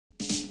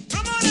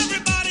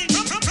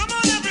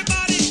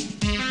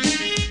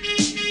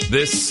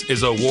This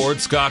is a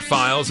Ward Scott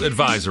Files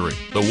advisory.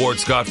 The Ward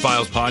Scott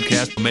Files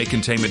podcast may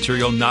contain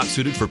material not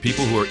suited for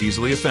people who are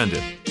easily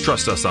offended.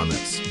 Trust us on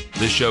this.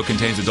 This show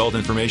contains adult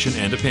information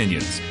and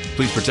opinions.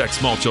 Please protect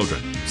small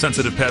children,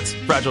 sensitive pets,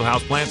 fragile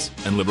houseplants,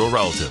 and liberal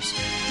relatives.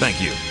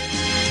 Thank you.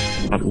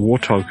 A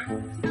warthog.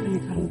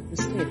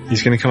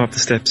 He's going to come up the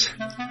steps.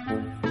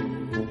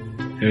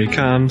 Here he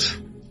comes.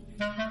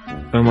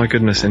 Oh my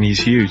goodness, and he's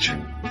huge.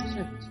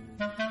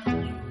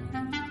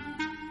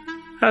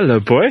 Hello,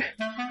 boy.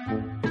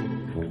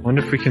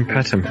 Wonder if we can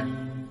pet him.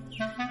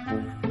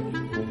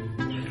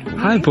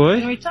 Hi, boy.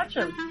 Can we touch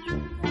him?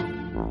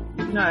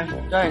 No,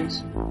 don't.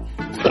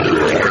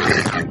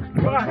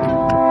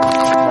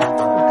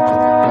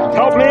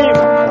 Help me!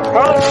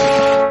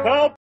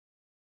 Help!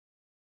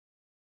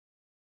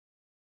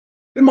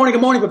 Good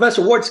morning,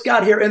 Professor Ward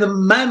Scott here in the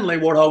manly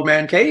Warthog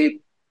Man Cave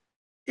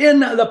in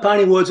the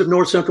piney woods of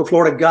north central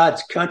Florida,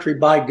 God's country,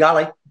 by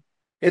golly.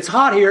 It's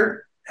hot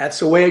here. That's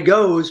the way it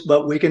goes,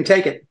 but we can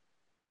take it.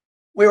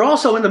 We're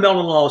also in the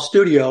Meldon Law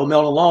studio.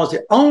 Meldon Law is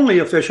the only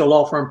official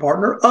law firm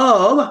partner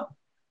of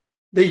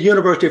the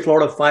University of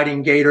Florida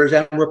Fighting Gators,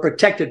 and we're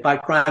protected by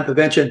crime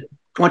prevention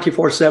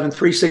 24/7,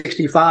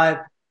 365.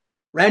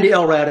 Randy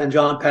Elrod and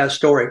John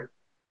Pastore.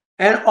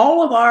 And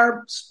all of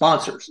our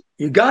sponsors.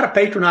 You got to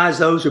patronize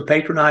those who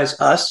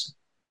patronize us.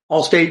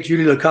 Allstate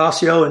Judy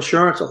Locasio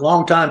Insurance, a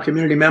longtime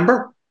community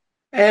member.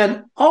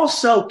 And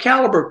also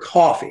Caliber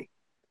Coffee.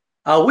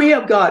 We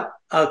have got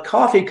a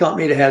coffee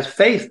company that has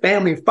faith,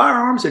 family,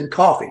 firearms, and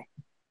coffee.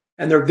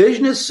 And their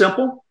vision is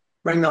simple.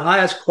 Bring the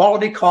highest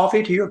quality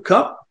coffee to your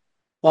cup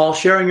while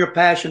sharing your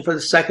passion for the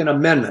Second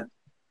Amendment.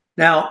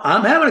 Now,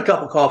 I'm having a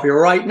cup of coffee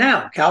right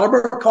now.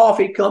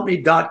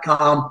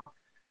 CaliberCoffeeCompany.com.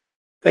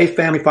 Faith,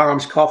 family,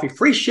 firearms, coffee.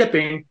 Free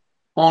shipping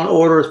on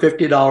orders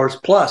 $50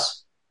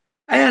 plus.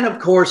 And, of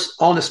course,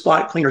 On the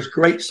Spot Cleaners,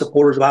 great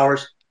supporters of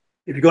ours.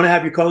 If you're going to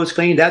have your clothes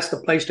cleaned, that's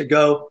the place to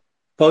go.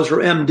 Poser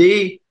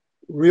MD.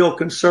 Real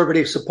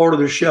conservative supporter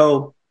of the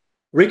show,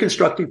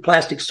 reconstructive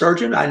plastic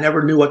surgeon. I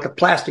never knew what the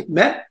plastic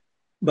meant,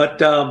 but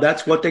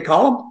that's what they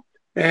call them.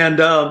 And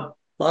a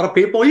lot of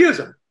people use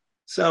them.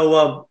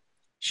 So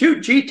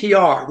Shoot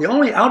GTR, the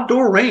only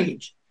outdoor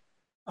range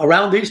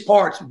around these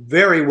parts,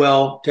 very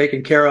well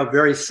taken care of,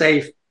 very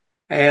safe.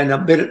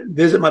 And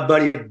visit my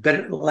buddy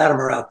Bennett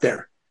Latimer out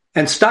there.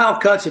 And Style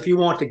Cuts, if you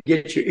want to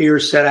get your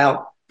ears set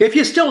out. If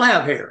you still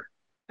have hair,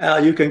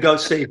 you can go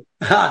see.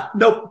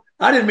 Nope,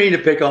 I didn't mean to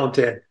pick on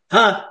Ted.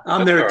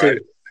 I'm there too.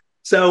 Right.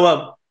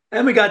 So,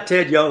 and we got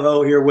Ted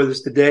Yoho here with us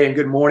today. And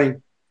good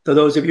morning to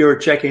those of you who are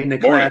checking the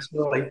class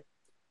early.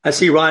 I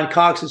see Ryan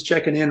Cox is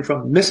checking in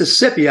from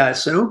Mississippi, I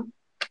assume.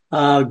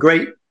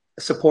 Great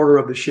supporter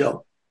of the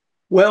show.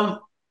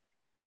 Well,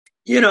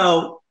 you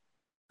know,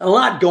 a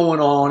lot going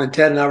on, and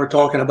Ted and I were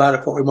talking about it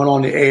before we went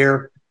on the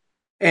air.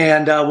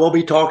 And we'll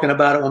be talking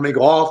about it when we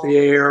go off the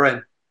air.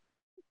 And,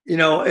 you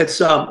know,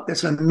 it's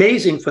an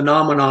amazing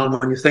phenomenon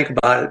when you think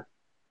about it.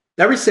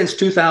 Ever since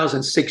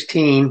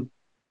 2016,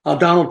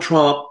 Donald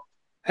Trump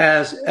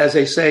has, as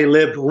they say,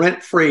 lived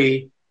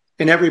rent-free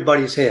in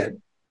everybody's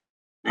head.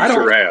 I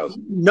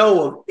don't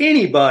know of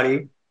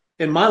anybody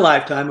in my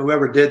lifetime who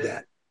ever did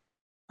that.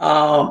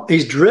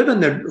 He's driven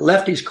the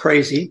lefties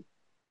crazy.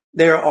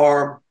 There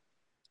are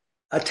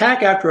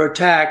attack after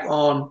attack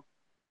on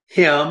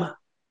him,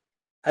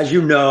 as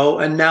you know,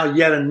 and now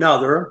yet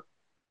another.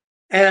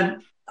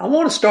 And I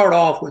want to start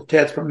off with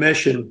Ted's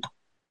permission,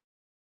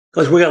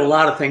 because we got a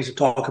lot of things to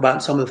talk about,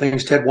 and some of the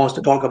things Ted wants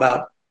to talk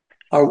about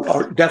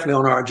are definitely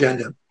on our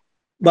agenda.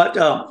 But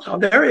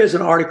there is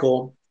an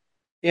article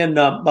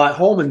by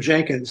Holman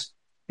Jenkins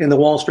in the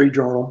Wall Street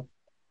Journal.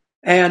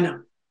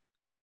 And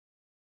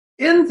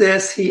in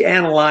this, he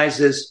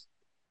analyzes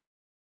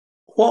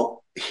what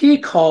he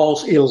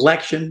calls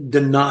election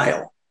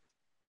denial.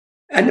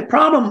 And the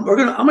problem,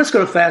 I'm just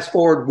going to fast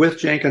forward with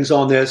Jenkins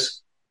on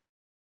this,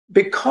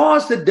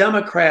 because the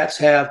Democrats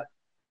have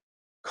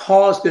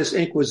caused this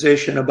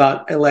inquisition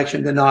about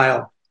election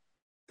denial.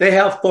 They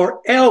have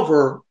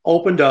forever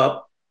opened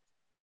up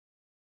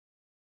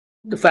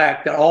the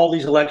fact that all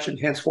these elections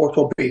henceforth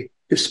will be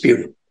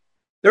disputed.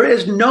 There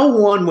is no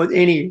one with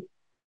any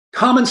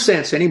common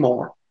sense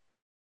anymore,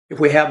 if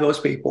we have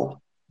those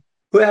people,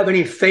 who have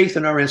any faith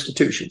in our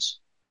institutions,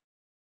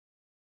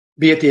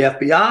 be it the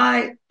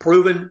FBI,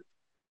 proven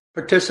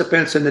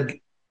participants in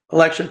the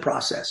election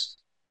process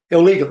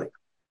illegally,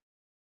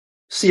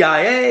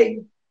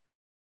 CIA,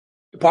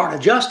 Department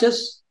of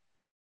Justice,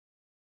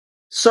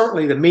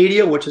 certainly the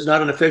media, which is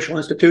not an official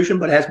institution,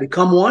 but has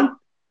become one.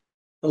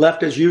 The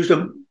left has used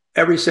them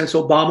ever since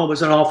Obama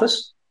was in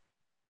office.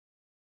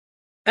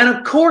 And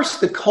of course,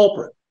 the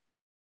culprit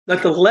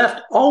that the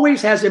left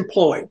always has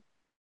employed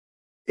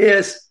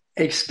is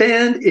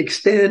extend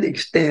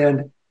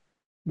the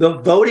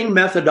voting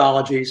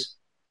methodologies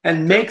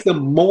and make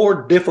them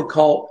more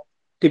difficult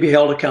to be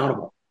held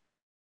accountable.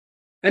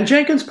 And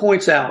Jenkins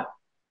points out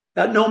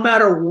that no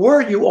matter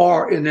where you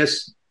are in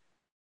this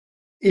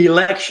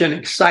election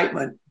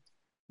excitement,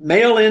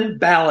 mail-in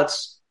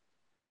ballots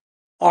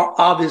are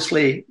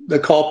obviously the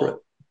culprit.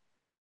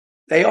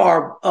 They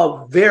are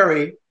a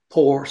very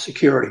poor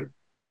security.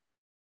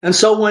 And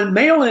so when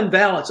mail-in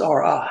ballots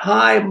are a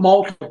high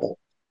multiple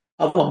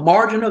of a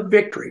margin of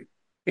victory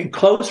in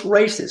close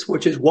races,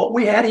 which is what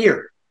we had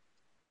here,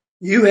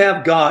 you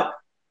have got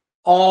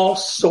all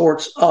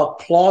sorts of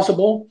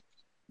plausible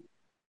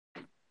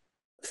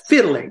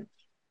fiddling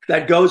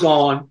that goes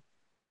on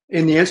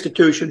in the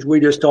institutions we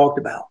just talked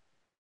about.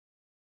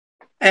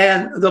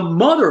 And the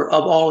mother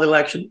of all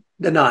election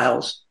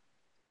denials,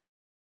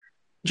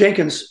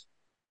 Jenkins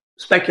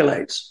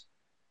speculates,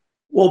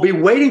 will be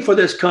waiting for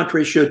this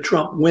country should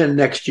Trump win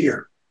next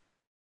year.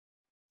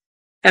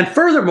 And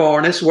furthermore,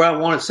 and this is where I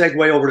want to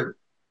segue over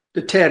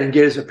to Ted and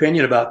get his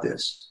opinion about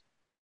this,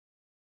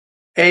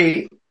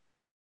 a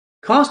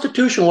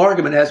constitutional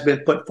argument has been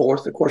put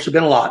forth, of course, there's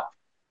been a lot,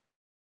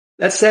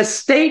 that says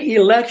state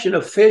election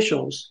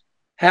officials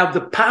have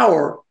the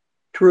power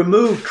to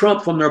remove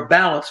Trump from their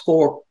ballots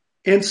for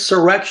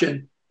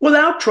insurrection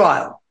without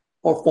trial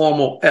or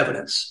formal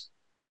evidence.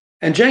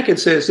 And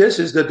Jenkins says this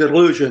is the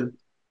delusion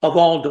of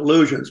all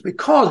delusions,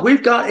 because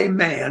we've got a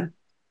man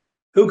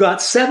who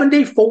got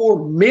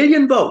 74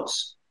 million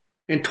votes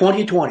in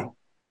 2020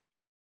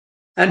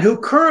 and who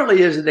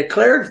currently is a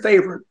declared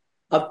favorite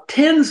of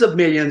tens of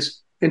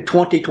millions in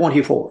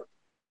 2024.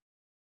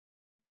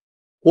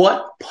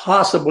 What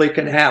possibly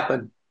can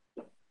happen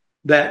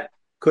that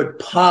could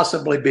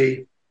possibly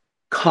be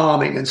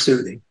calming and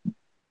soothing?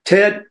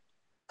 Ted,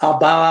 I'll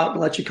bow out and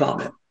let you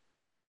comment.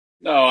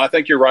 No, I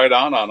think you're right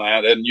on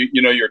that. And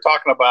you're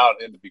talking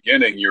about in the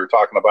beginning, you're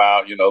talking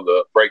about,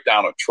 the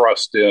breakdown of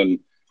trust in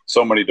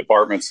so many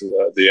departments,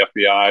 the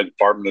FBI,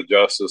 Department of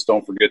Justice,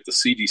 don't forget the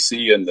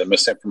CDC and the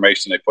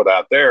misinformation they put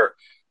out there.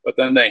 But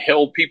then they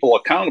held people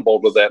accountable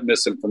to that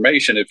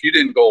misinformation. If you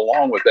didn't go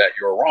along with that,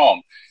 you're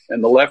wrong.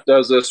 And the left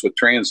does this with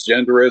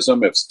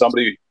transgenderism. If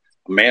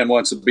a man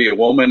wants to be a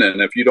woman,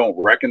 and if you don't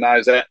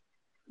recognize that,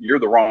 you're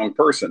the wrong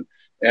person.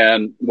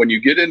 And when you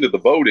get into the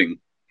voting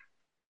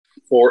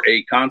for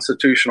a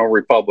constitutional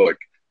republic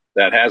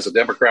that has a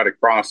democratic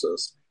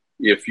process,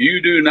 if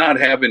you do not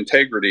have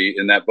integrity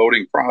in that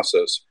voting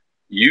process,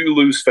 you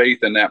lose faith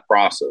in that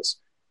process.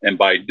 And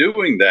by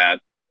doing that,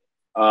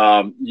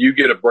 you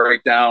get a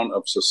breakdown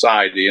of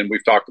society. And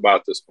we've talked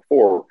about this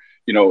before.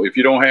 If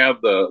you don't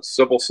have the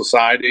civil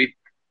society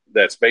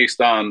that's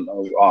based on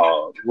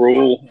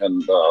rule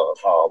and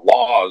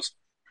laws,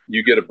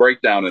 you get a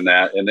breakdown in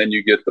that. And then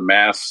you get the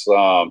mass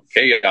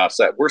chaos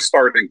that we're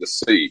starting to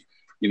see.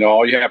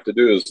 All you have to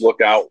do is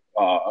look out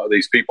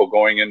these people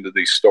going into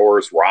these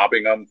stores,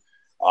 robbing them,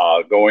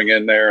 going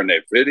in there and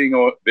they're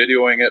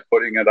videoing it,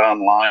 putting it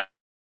online,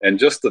 and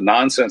just the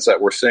nonsense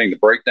that we're seeing, the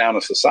breakdown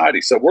of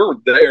society. So we're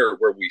there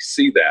where we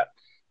see that.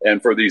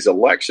 And for these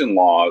election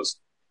laws,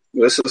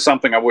 this is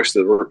something I wish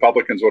the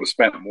Republicans would have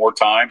spent more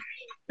time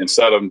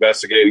instead of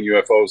investigating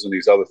UFOs and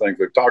these other things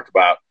we've talked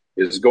about,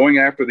 is going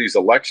after these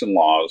election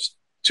laws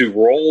to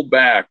roll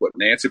back what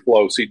Nancy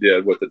Pelosi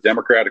did with the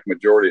Democratic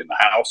majority in the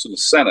House and the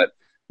Senate,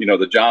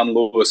 the John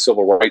Lewis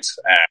Civil Rights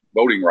Act,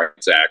 Voting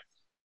Rights Act,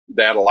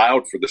 that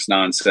allowed for this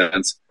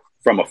nonsense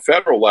from a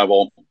federal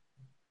level.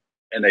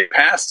 And they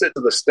passed it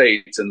to the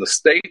states, and the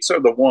states are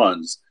the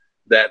ones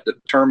that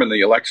determine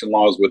the election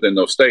laws within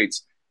those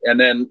states. And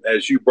then,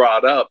 as you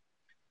brought up,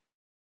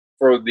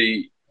 for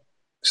the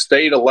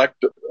state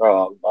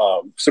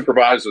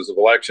supervisors of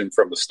election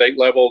from the state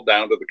level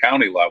down to the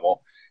county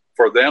level,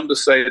 for them to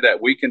say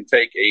that we can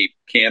take a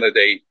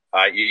candidate,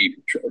 i.e.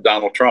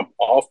 Donald Trump,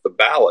 off the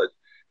ballot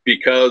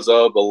because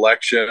of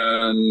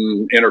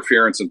election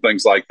interference and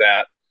things like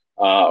that,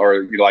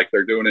 or like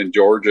they're doing in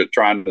Georgia,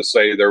 trying to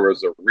say there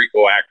was a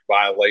RICO Act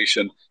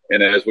violation.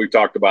 And as we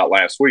talked about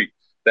last week,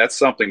 that's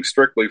something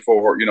strictly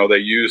for, they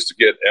used to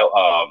get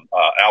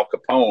Al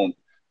Capone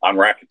on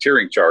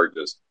racketeering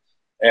charges.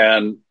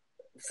 And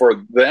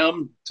for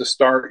them to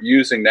start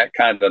using that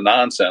kind of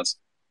nonsense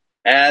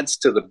adds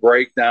to the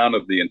breakdown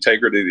of the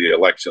integrity of the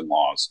election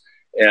laws.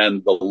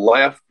 And the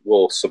left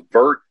will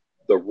subvert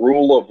the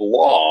rule of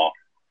law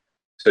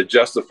to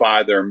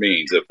justify their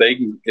means. If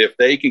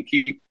they can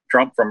keep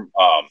Trump from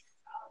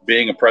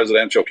being a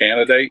presidential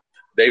candidate,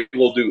 they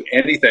will do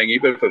anything,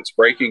 even if it's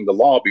breaking the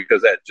law,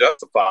 because that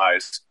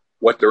justifies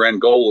what their end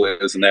goal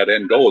is. And that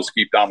end goal is to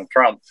keep Donald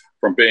Trump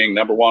from being,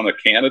 number one, a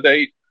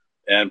candidate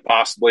and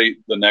possibly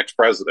the next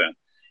president.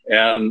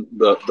 And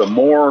the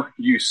more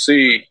you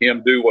see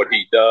him do what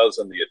he does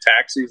and the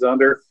attacks he's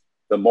under,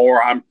 the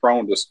more I'm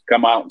prone to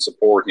come out and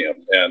support him.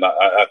 And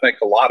I think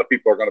a lot of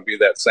people are going to be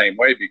that same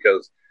way,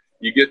 because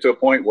you get to a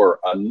point where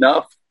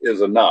enough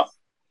is enough.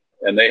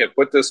 And they have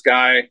put this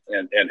guy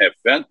and have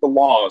bent the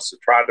laws to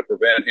try to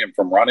prevent him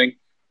from running.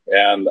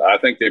 And I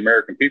think the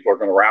American people are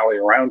going to rally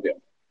around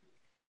him.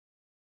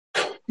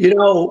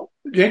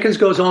 Jenkins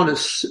goes on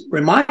to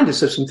remind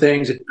us of some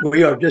things that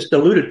we have just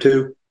alluded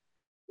to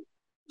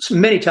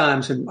many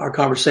times in our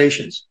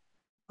conversations.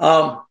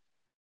 We're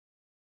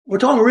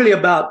talking really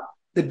about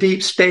the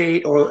deep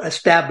state or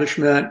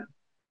establishment.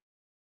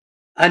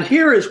 And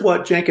here is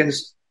what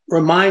Jenkins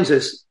reminds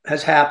us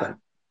has happened.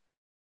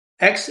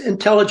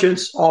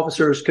 Ex-intelligence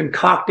officers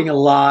concocting a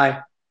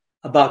lie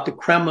about the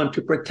Kremlin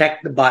to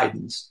protect the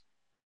Bidens.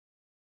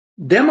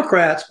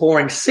 Democrats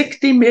pouring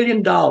 $60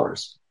 million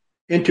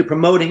into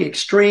promoting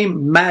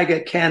extreme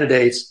MAGA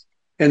candidates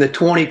in the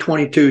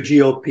 2022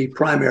 GOP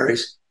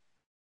primaries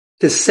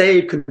to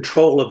save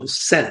control of the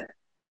Senate.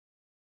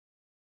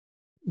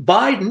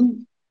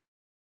 Biden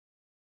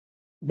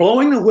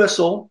blowing the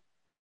whistle,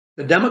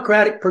 the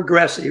Democratic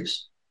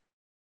progressives,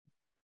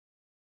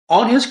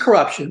 on his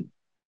corruption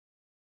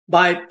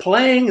by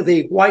playing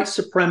the white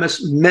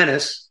supremacist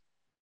menace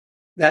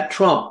that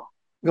Trump,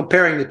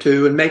 comparing the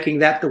two and making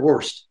that the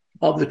worst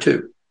of the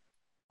two.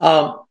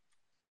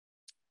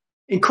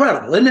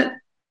 Incredible, isn't it?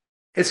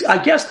 It's,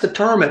 I guess the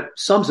term that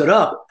sums it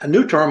up, a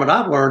new term that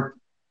I've learned,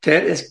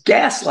 Ted, is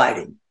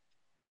gaslighting.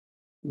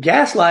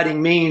 Gaslighting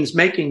means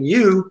making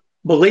you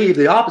believe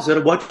the opposite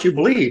of what you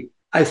believe.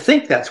 I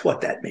think that's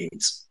what that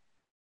means.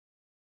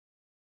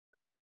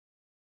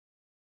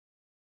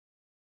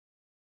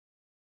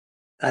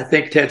 I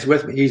think Ted's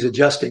with me. He's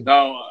adjusting.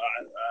 No,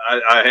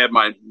 I had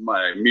my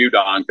mute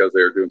on because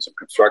they were doing some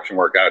construction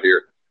work out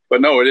here.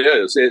 But no, it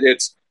is.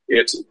 It's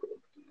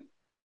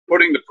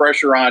putting the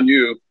pressure on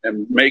you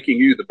and making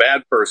you the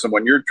bad person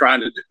when you're trying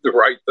to do the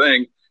right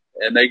thing,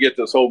 and they get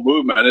this whole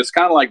movement. It's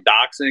kind of like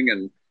doxing,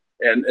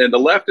 and the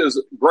left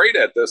is great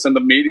at this, and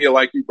the media,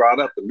 like you brought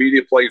up, the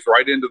media plays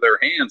right into their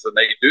hands, and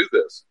they do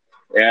this.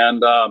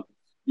 And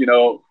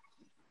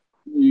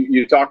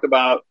you talked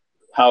about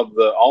how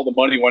all the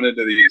money went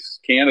into these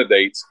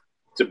candidates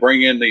to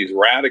bring in these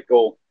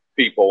radical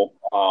people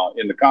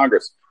in the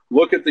Congress.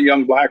 Look at the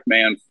young black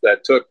man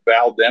that took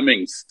Val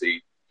Deming's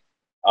seat.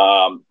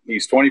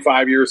 He's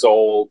 25 years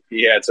old.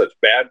 He had such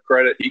bad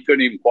credit, he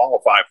couldn't even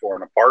qualify for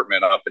an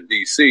apartment up in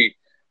D.C.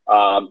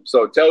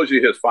 So it tells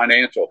you his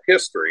financial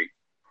history.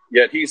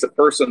 Yet he's a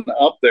person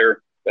up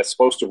there that's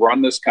supposed to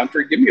run this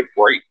country. Give me a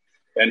break.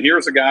 And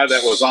here's a guy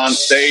that was on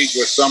stage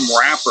with some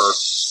rapper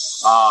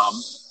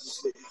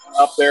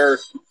up there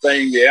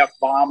saying the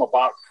F-bomb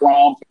about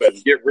Trump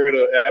and get rid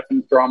of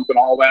effing Trump and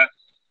all that.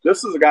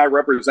 This is a guy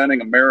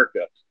representing America.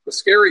 The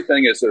scary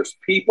thing is there's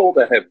people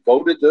that have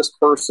voted this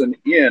person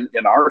in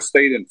our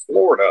state in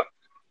Florida.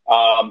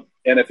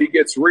 And if he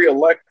gets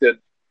reelected,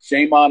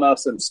 shame on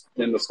us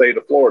in the state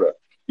of Florida.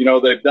 You know,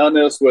 they've done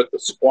this with the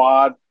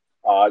squad.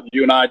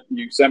 You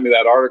sent me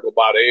that article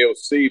about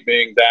AOC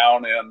being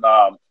down in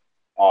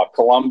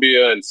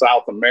Colombia and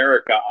South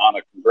America on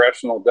a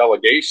congressional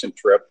delegation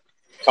trip,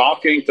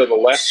 talking to the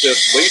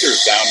leftist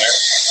leaders down there.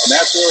 And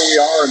that's where we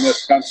are in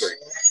this country.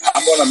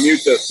 I'm going to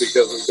mute this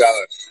because we've got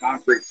a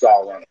concrete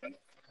saw running.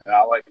 And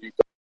I'll let you.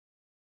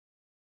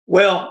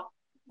 Well,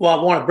 I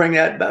want to bring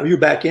you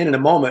back in a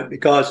moment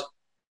because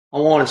I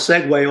want to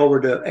segue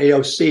over to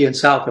AOC in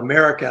South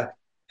America,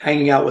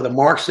 hanging out with a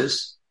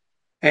Marxist.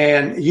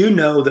 And you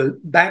know the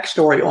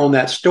backstory on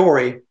that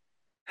story,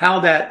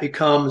 how that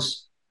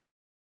becomes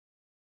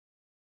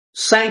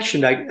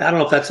sanctioned. I don't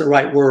know if that's the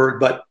right word,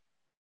 but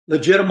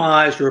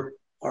legitimized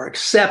or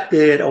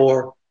accepted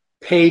or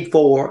paid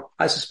for,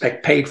 I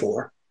suspect paid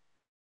for,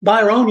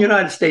 by our own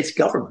United States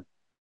government.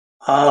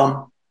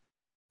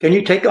 Can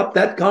you take up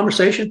that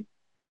conversation?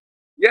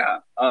 Yeah.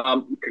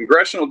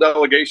 Congressional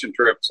delegation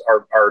trips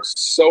are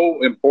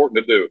so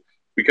important to do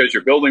because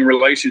you're building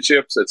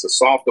relationships. It's a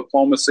soft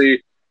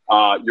diplomacy.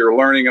 You're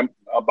learning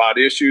about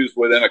issues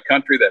within a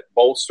country that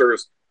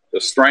bolsters the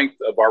strength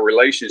of our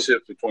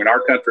relationships between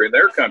our country and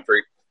their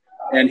country.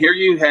 And here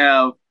you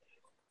have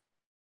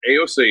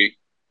AOC,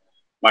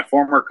 my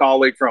former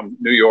colleague from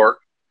New York,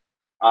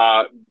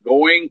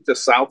 going to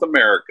South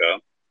America,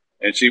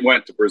 and she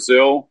went to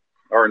Brazil,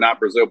 or not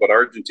Brazil, but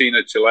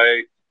Argentina,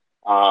 Chile,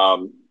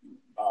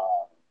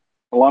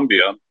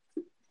 Colombia.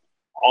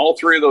 All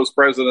three of those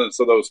presidents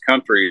of those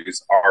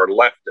countries are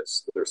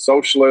leftists. They're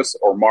socialists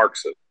or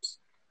Marxists.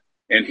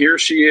 And here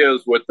she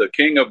is with the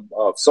king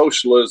of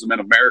socialism in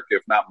America,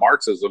 if not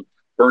Marxism.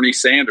 Bernie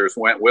Sanders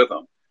went with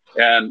him.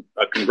 And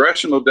a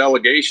congressional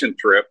delegation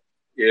trip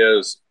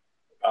is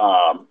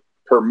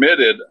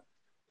permitted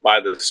by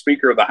the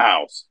Speaker of the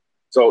House.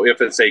 So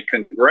if it's a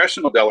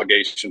congressional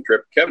delegation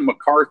trip, Kevin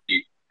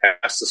McCarthy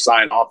has to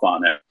sign off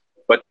on it.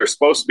 But they're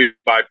supposed to be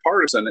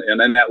bipartisan.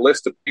 And in that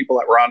list of people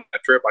that were on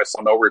that trip, I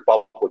saw no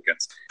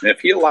Republicans. And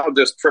if he allowed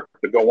this trip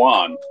to go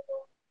on,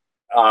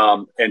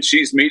 and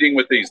she's meeting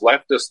with these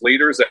leftist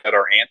leaders that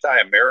are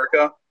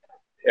anti-America,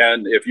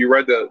 and if you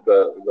read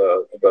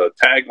the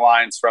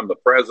taglines from the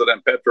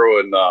president, Petro,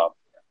 in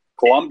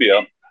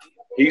Colombia,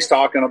 he's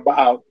talking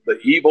about the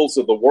evils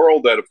of the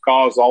world that have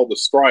caused all the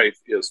strife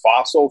is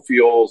fossil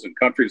fuels in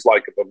countries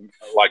like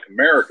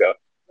America.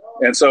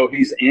 And so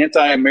he's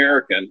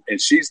anti-American, and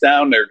she's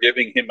down there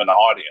giving him an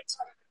audience.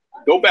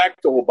 Go back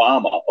to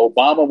Obama.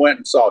 Obama went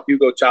and saw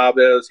Hugo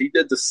Chavez. He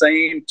did the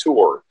same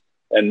tour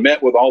and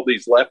met with all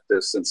these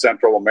leftists in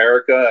Central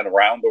America and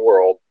around the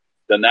world,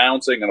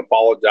 denouncing and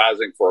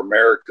apologizing for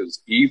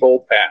America's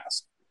evil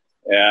past.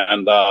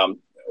 And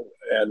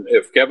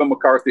if Kevin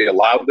McCarthy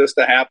allowed this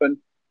to happen,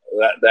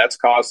 that's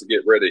cause to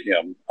get rid of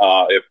him.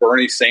 If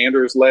Bernie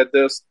Sanders led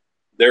this,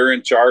 they're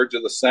in charge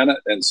of the Senate.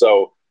 And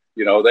so,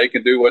 they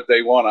can do what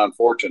they want,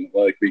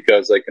 unfortunately,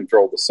 because they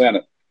control the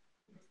Senate.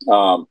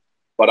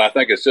 But But I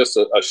think it's just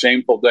a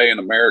shameful day in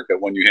America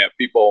when you have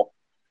people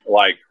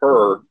like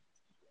her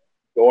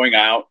going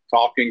out,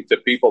 talking to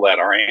people that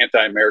are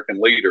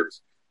anti-American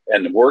leaders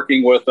and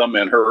working with them.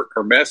 And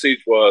her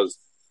message was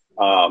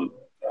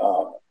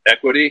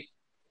equity,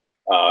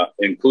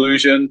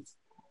 inclusion,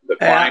 the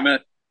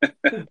climate.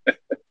 And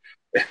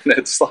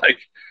it's like,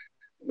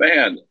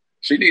 man,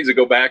 she needs to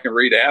go back and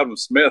read Adam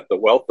Smith, The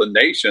Wealth of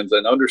Nations,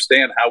 and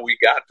understand how we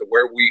got to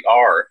where we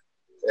are,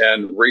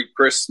 and read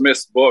Chris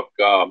Smith's book,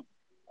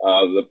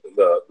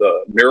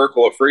 the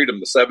Miracle of Freedom,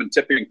 the 7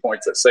 tipping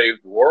points that saved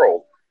the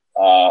world.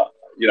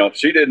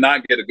 She did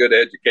not get a good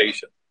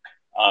education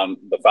on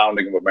the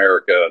founding of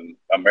America and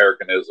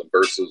Americanism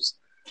versus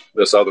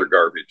this other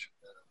garbage.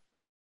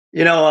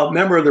 A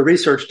member of the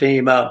research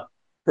team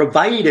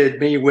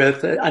provided me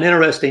with an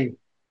interesting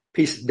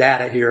piece of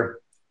data here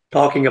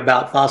talking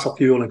about fossil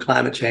fuel and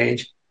climate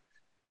change.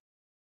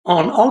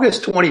 On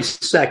August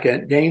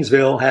 22nd,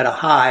 Gainesville had a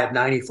high of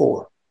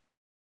 94.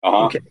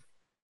 Uh-huh. Okay.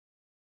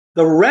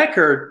 The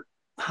record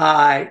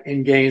high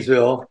in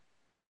Gainesville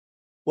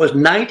was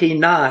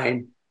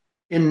 99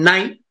 in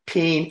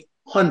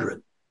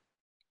 1900.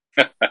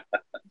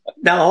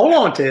 Now, hold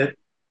on, Ted.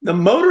 The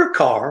motor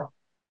car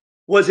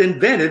was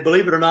invented,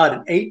 believe it or not, in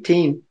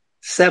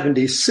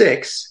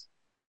 1876.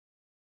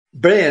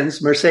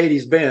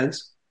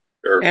 Mercedes-Benz,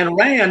 Sure. and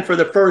ran for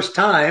the first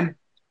time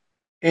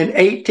in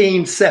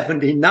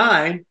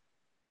 1879.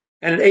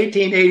 And in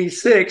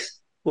 1886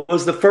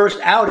 was the first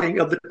outing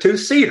of the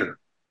 2-seater.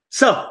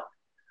 So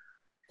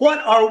what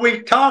are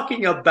we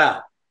talking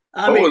about?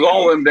 It was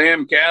all them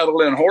damn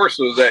cattle and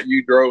horses that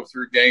you drove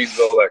through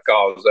Gainesville that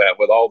caused that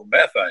with all the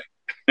methane.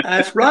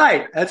 That's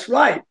right. That's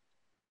right.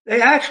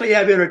 They actually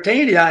have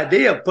entertained the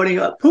idea of putting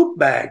a poop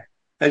bag,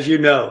 as you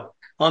know,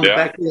 on the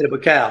back end of a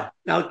cow.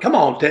 Now, come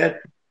on, Ted.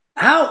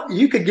 How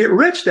you could get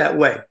rich that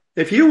way?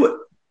 If you would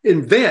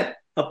invent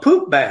a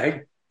poop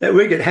bag that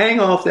we could hang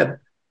off the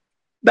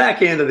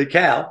back end of the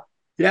cow,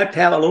 you'd have to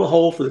have a little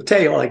hole for the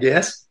tail, I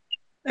guess.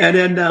 And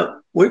then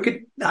we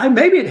could,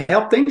 maybe it'd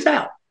help things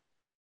out.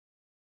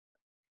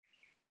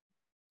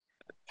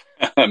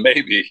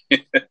 Maybe.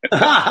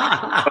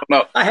 I don't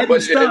know. I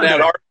hadn't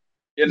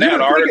in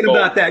that article, thinking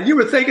about that. You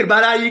were thinking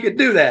about how you could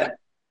do that.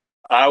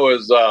 I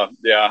was, I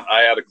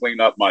had to clean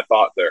up my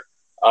thought there.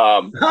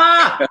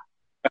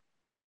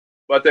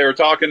 But they were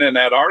talking in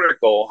that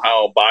article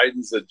how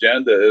Biden's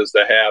agenda is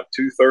to have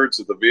 2/3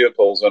 of the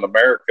vehicles in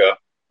America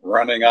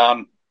running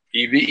on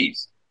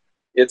EVs.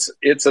 It's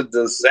a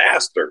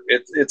disaster.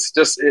 It's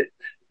just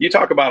you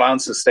talk about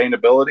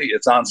unsustainability.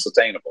 It's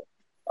unsustainable.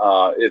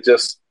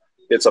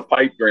 It's a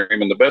pipe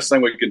dream. And the best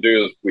thing we can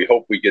do is we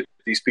hope we get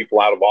these people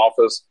out of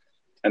office,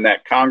 and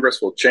that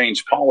Congress will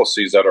change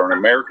policies that are an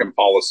American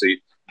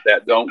policy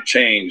that don't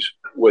change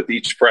with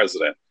each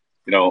president.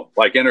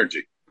 Like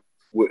energy.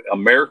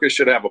 America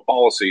should have a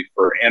policy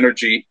for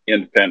energy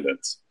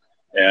independence.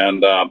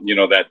 And,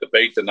 that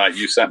debate tonight,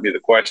 you sent me the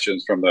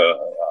questions from the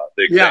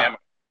exam.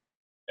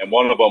 And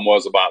one of them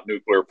was about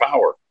nuclear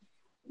power.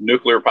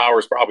 Nuclear power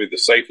is probably the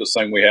safest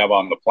thing we have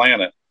on the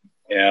planet.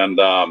 And,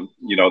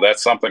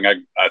 that's something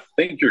I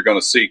think you're going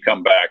to see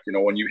come back.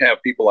 When you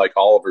have people like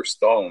Oliver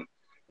Stone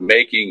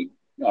making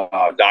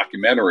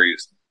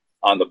documentaries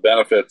on the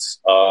benefits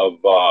of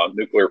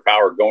nuclear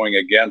power going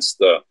against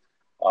the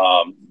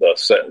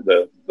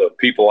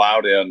people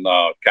out in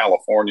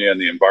California and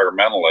the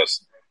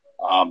environmentalists,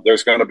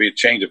 there's going to be a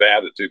change of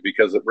attitude,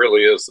 because it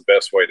really is the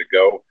best way to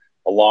go,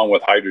 along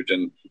with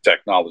hydrogen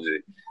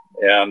technology.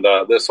 And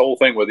this whole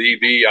thing with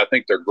EV, I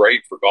think they're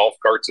great for golf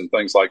carts and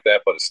things like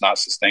that, but it's not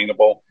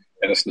sustainable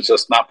and it's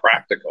just not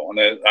practical.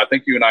 And I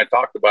think you and I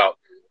talked about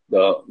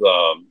the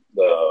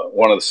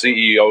one of the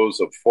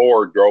CEOs of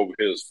Ford drove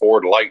his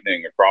Ford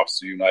Lightning across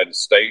the United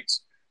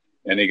States.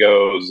 And he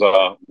goes,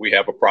 we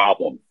have a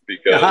problem,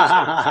 because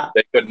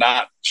they could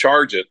not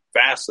charge it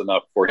fast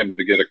enough for him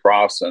to get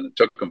across. And it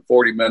took him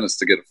 40 minutes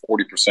to get a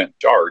 40%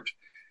 charge.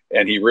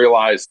 And he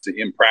realized the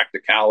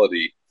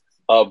impracticality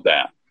of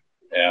that.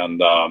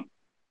 And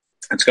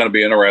it's going to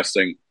be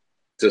interesting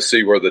to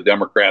see where the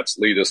Democrats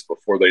lead us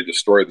before they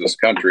destroy this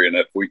country, and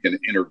if we can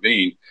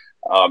intervene,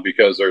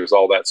 because there's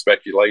all that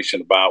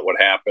speculation about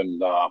what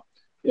happened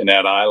in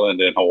that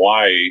island in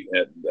Hawaii.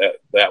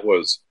 That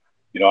was,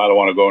 I don't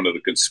want to go into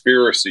the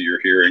conspiracy you're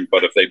hearing,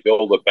 but if they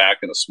build it back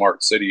in a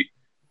smart city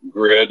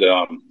grid,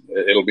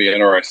 it'll be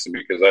interesting,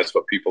 because that's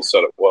what people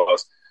said it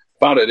was.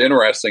 Found it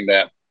interesting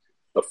that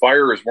the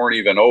fires weren't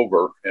even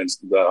over, and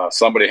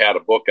somebody had a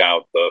book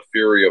out, The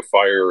Fury of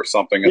Fire or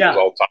something. It was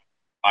all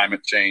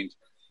climate change.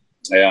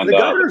 And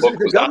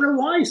the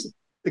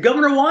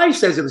Governor Wise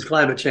says it was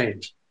climate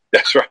change.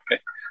 That's right.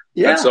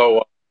 Yeah. And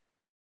so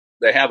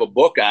they have a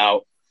book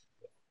out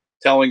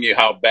telling you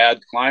how bad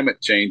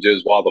climate change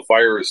is while the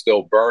fire is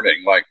still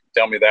burning. Like,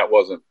 tell me that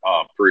wasn't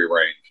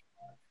prearranged.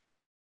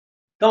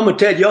 Talking with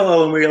Ted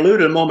Yoho, and we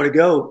alluded a moment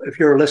ago, if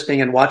you're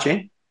listening and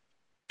watching,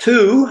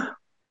 to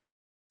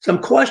some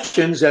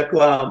questions that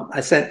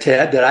I sent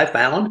Ted that I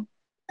found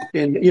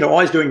in,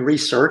 always doing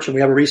research, and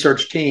we have a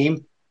research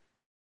team.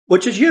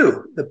 which is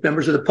you, the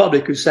members of the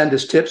public who send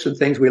us tips and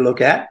things we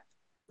look at.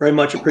 Very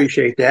much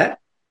appreciate that.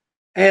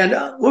 And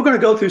we're going to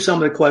go through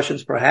some of the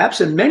questions, perhaps.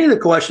 And many of the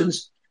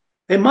questions,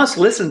 they must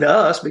listen to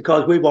us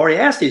because we've already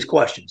asked these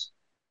questions.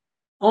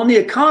 On the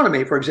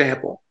economy, for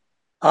example,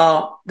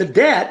 the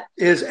debt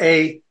is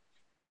a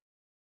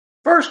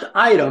first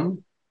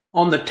item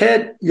on the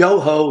Ted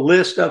Yoho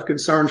list of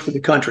concerns for the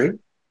country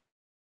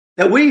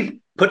that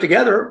we put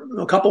together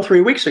a couple, 3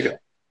 weeks ago.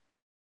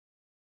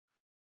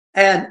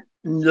 And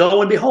lo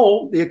and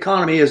behold, the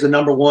economy is the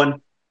number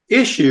one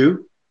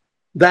issue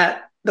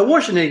that the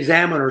Washington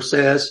Examiner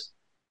says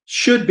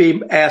should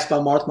be asked by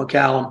Martha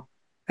McCallum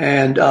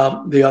and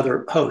the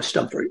other host.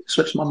 I'm sorry,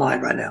 slips my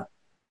mind right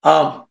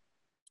now.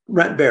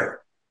 Brent Barrett.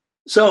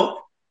 So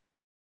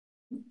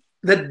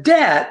the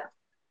debt,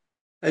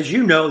 as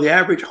you know, the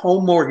average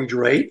home mortgage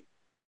rate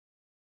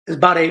is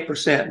about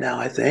 8% now,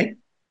 I think,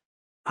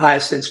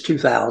 highest since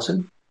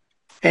 2000.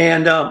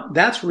 And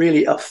that's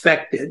really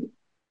affected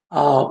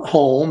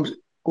homes,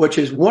 which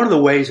is one of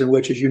the ways in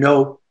which, as you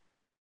know,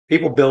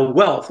 people build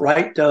wealth,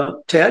 right,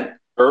 Ted?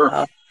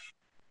 Sure.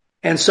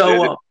 And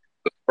so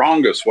the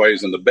strongest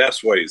ways and the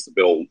best ways to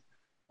build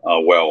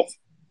wealth.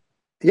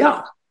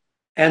 Yeah.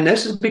 And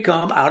this has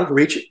become out of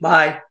reach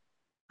by,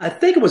 I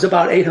think it was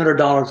about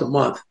 $800 a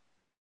month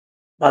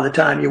by the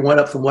time you went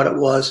up from what it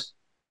was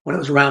when it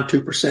was around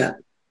 2%.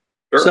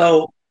 Sure.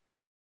 So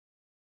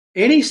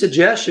any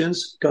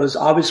suggestions, because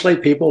obviously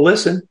people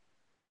listen,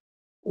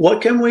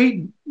 what can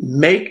we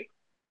make?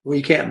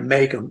 We can't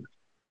make them.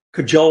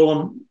 Cajole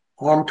them,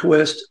 arm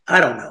twist, I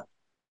don't know.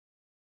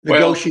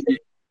 Negotiate.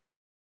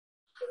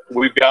 Well,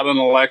 we've got an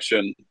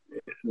election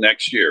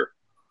next year.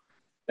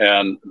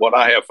 And what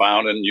I have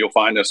found, and you'll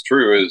find this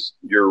true, is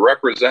your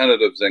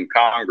representatives in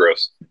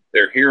Congress,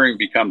 their hearing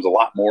becomes a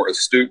lot more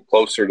astute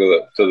closer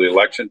to the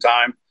election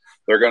time.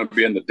 They're going to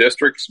be in the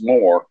districts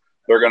more.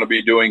 They're going to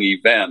be doing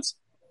events.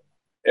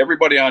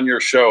 Everybody on your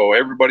show,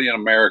 everybody in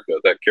America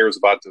that cares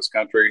about this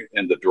country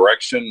and the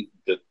direction,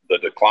 the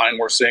decline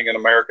we're seeing in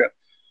America,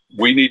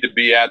 we need to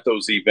be at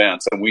those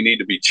events, and we need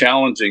to be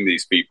challenging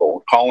these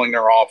people, calling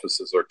their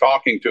offices or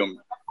talking to them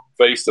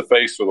face to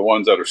face for the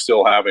ones that are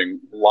still having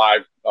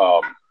live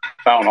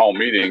town hall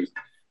meetings.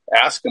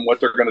 Ask them what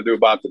they're going to do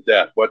about the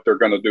debt, what they're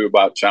going to do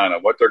about China,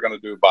 what they're going to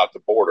do about the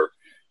border.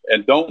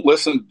 And don't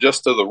listen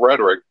just to the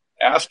rhetoric.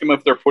 Ask them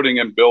if they're putting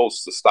in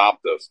bills to stop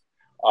this.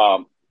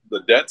 The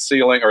debt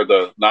ceiling, or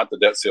not the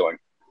debt ceiling,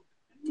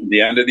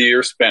 the end of the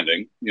year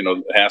spending,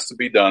 has to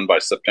be done by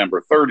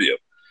September 30th.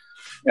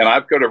 And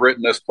I could have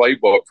written this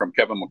playbook from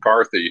Kevin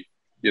McCarthy,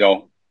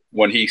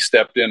 when he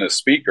stepped in as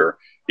speaker.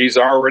 He's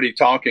already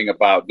talking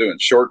about doing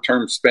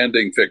short-term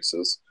spending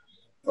fixes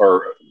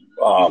or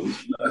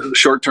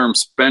short-term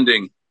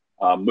spending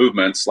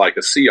movements like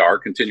a CR,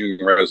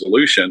 continuing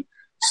resolution,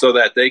 so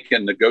that they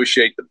can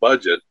negotiate the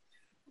budget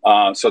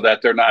so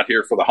that they're not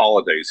here for the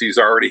holidays. He's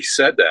already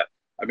said that.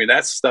 I mean,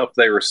 that's stuff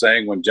they were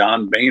saying when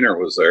John Boehner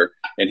was there,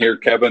 and here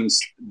Kevin's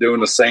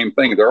doing the same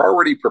thing. They're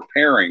already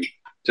preparing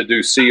to do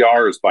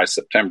CRs by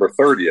September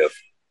 30th.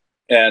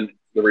 And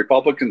the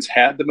Republicans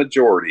had the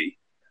majority.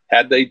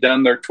 Had they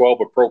done their 12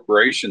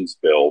 appropriations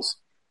bills,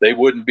 they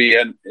wouldn't be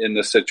in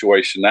this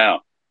situation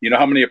now. You know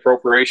how many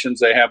appropriations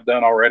they have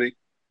done already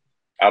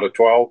out of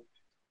 12?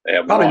 They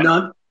have probably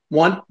none.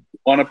 One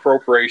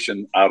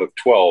appropriation out of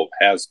 12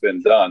 has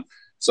been done.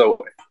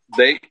 So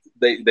they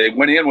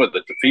went in with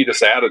a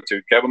defeatist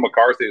attitude. Kevin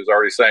McCarthy is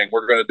already saying,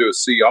 we're going to do a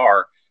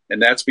CR,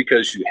 and that's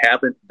because you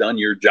haven't done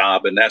your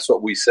job. And that's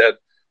what we said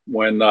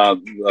when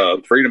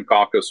the Freedom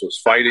Caucus was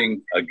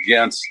fighting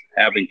against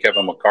having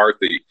Kevin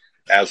McCarthy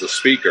as a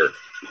speaker.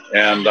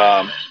 And,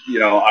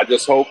 I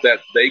just hope that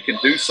they can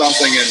do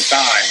something in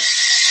time.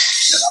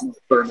 And I'm going to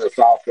turn this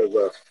off because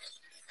the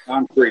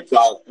concrete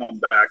saw come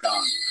back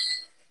on.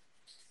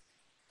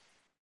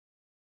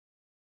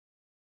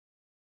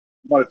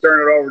 I'm going to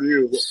turn it over to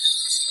you.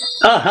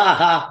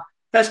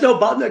 That's no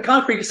problem. The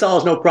concrete saw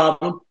is no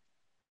problem.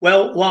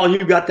 Well, while you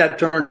got that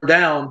turned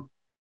down,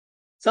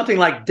 something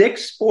like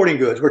Dick's Sporting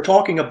Goods, we're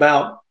talking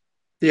about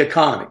the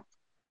economy.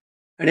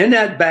 And in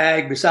that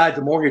bag, besides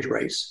the mortgage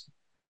rates,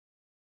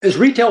 is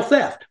retail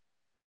theft.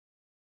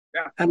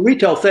 Yeah. And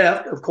retail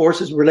theft, of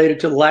course, is related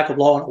to the lack of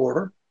law and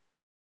order.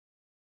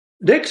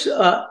 Dick's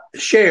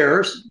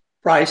shares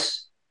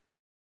price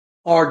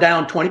are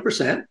down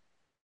 20%.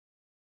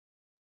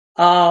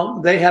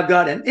 They have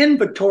got an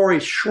inventory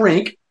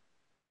shrink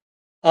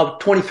of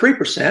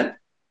 23%.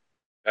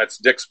 That's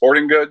Dick's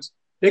Sporting Goods?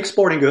 Dick's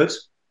Sporting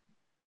Goods.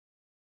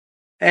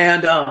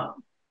 And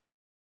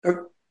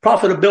their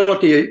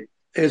profitability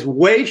is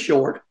way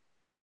short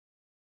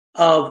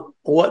of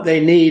what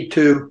they need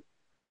to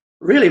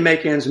really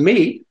make ends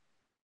meet.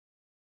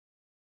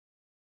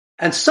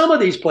 And some of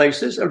these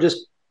places are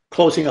just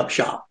closing up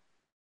shop.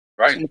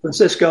 Right. San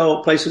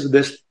Francisco, places of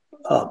this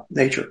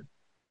nature.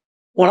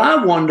 What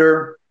I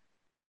wonder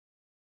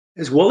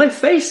is, will they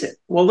face it?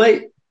 Will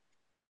they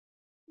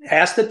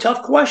ask the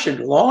tough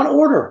question? Law and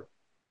order.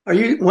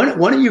 When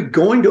are you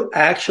going to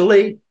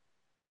actually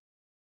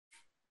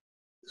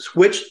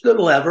switch the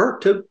lever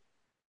to,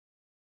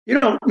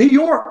 New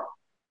York,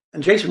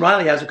 and Jason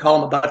Riley has a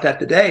column about that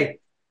today,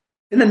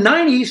 in the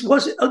 90s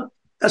was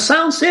a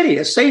sound city,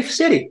 a safe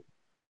city.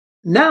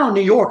 Now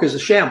New York is a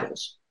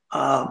shambles.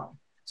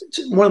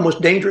 It's one of the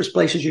most dangerous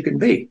places you can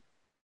be.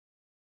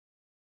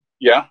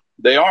 Yeah,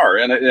 they are.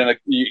 And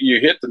you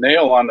hit the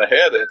nail on the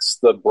head. It's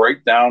the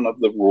breakdown of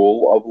the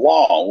rule of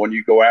law when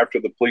you go after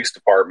the police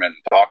department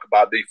and talk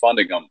about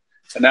defunding them.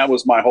 And that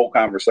was my whole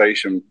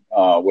conversation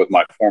with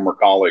my former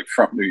colleague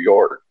from New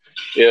York,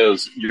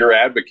 is you're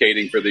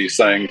advocating for these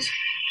things.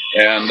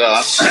 And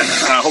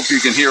I hope you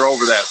can hear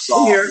over that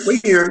song. We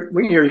hear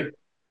you.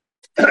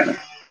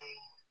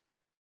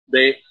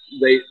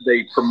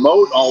 They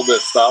promote all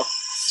this stuff.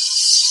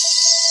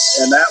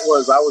 And I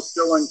was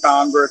still in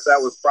Congress.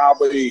 That was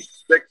probably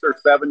 6 or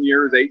 7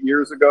 years, 8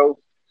 years ago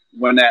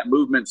when that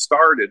movement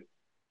started.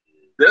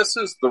 This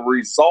is the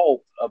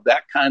result of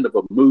that kind of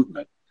a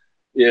movement,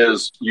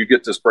 is you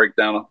get this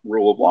breakdown of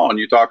rule of law. And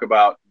you talk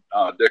about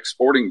Dick's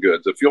Sporting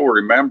Goods. If you'll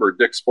remember,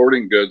 Dick's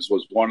Sporting Goods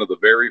was one of the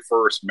very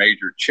first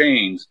major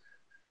chains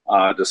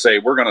to say,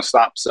 we're going to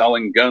stop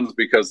selling guns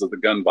because of the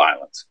gun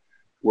violence.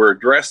 We're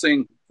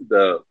addressing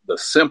the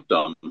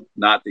symptom,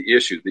 not the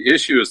issue. The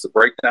issue is the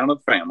breakdown of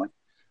the family,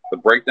 the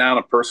breakdown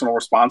of personal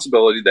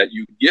responsibility that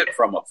you get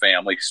from a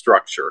family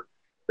structure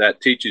that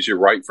teaches you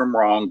right from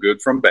wrong,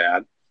 good from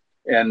bad,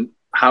 and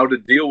how to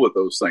deal with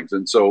those things.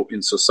 And so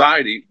in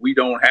society, we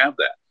don't have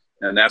that.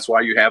 And that's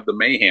why you have the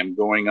mayhem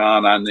going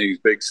on these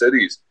big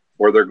cities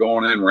where they're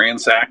going in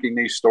ransacking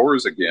these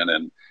stores again.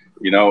 And,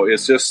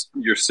 it's just,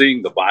 you're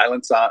seeing the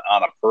violence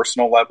on a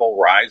personal level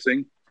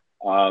rising.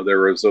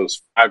 There was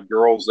those 5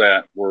 girls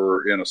that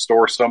were in a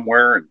store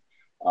somewhere and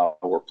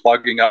were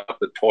plugging up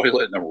the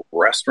toilet in a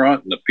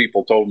restaurant, and the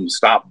people told them to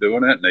stop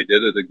doing it. And they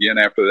did it again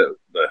after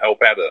the help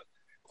had to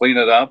clean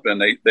it up. And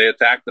they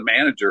attacked the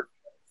manager,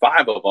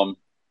 5 of them,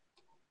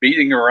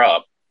 beating her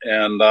up.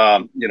 And,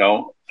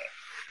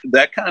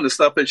 that kind of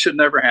stuff, it should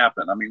never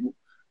happen. I mean,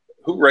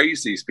 who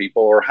raised these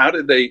people, or how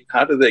did they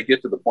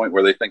get to the point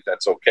where they think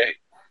that's okay?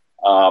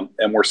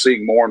 And we're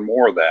seeing more and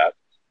more of that.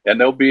 And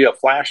there'll be a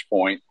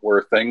flashpoint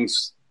where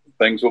things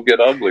will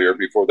get uglier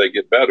before they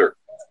get better.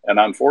 And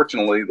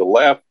unfortunately, the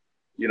left,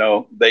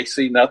 they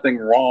see nothing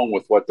wrong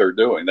with what they're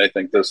doing. They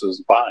think this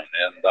is fine.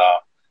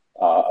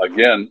 And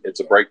again,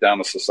 it's a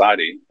breakdown of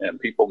society, and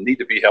people need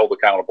to be held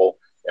accountable.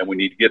 And we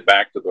need to get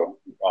back to the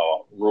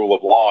rule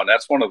of law. And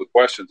that's one of the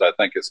questions I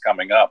think is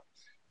coming up.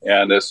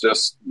 And it's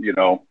just,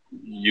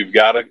 you've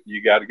got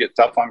to get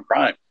tough on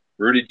crime.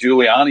 Rudy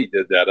Giuliani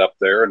did that up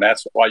there, and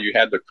that's why you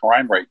had the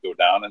crime rate go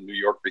down, and New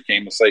York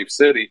became a safe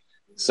city.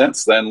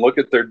 Since then, look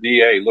at their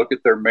DA, look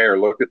at their mayor,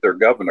 look at their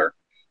governor,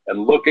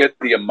 and look at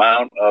the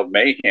amount of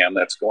mayhem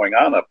that's going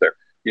on up there.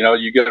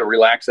 You get a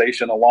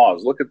relaxation of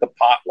laws. Look at the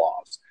pot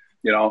laws.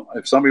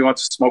 If somebody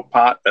wants to smoke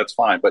pot, that's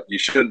fine, but you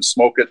shouldn't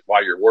smoke it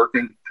while you're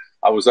working.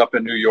 I was up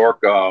in New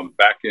York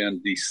back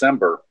in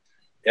December,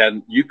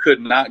 and you could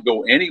not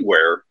go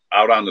anywhere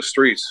out on the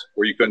streets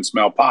where you couldn't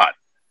smell pot.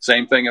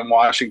 Same thing in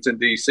Washington,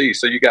 D.C.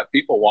 So you got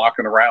people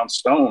walking around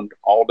stoned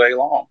all day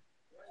long.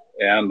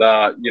 And,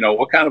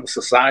 what kind of a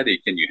society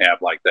can you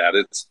have like that?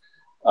 It's,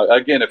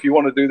 again, if you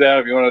want to do that,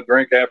 if you want to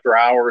drink after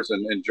hours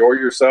and enjoy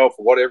yourself,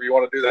 whatever you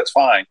want to do, that's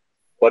fine.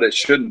 But it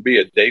shouldn't be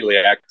a daily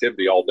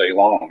activity all day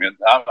long. And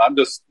I'm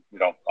just,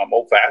 I'm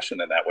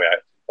old-fashioned in that way.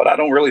 But I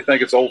don't really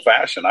think it's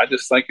old-fashioned. I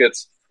just think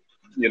it's,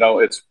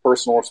 it's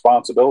personal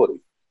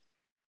responsibility.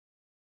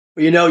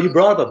 Well, you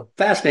brought up a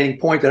fascinating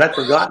point that I'd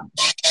forgotten.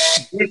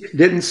 Dick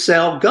didn't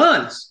sell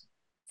guns.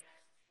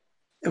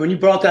 And when you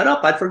brought that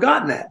up, I'd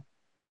forgotten that.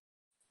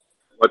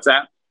 What's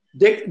that?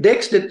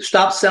 Dick's didn't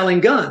stop selling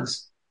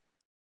guns.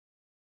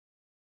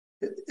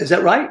 Is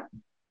that right?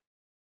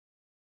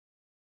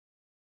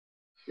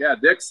 Yeah,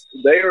 Dick's,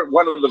 they are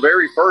one of the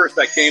very first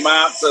that came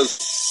out,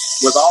 says,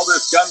 with all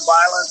this gun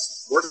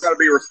violence, we're going to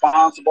be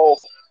responsible.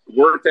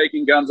 We're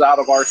taking guns out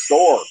of our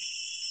store.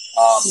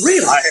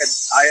 Really?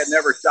 I had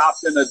never shopped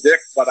in a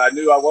Dick's, but I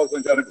knew I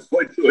wasn't going to go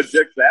into a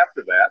Dick's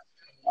after that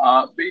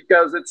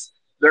because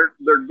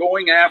they're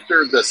going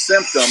after the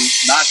symptom,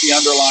 not the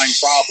underlying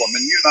problem.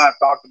 And you and I have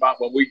talked about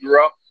when we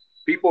grew up,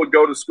 people would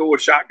go to school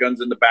with shotguns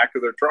in the back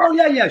of their truck. Oh,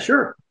 yeah,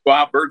 sure. Go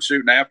out bird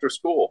shooting after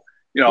school.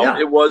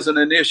 It wasn't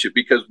an issue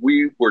because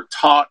we were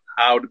taught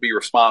how to be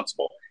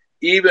responsible,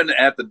 even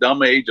at the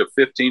dumb age of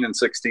 15 and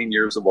 16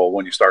 years old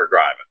when you start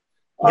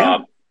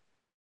driving.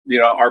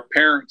 Yeah. Our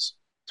parents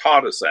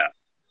taught us that.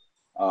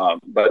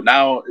 But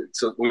now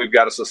we've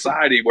got a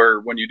society where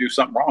when you do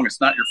something wrong,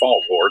 it's not your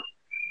fault, Lord.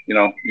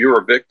 You're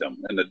a victim,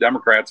 and the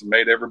Democrats have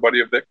made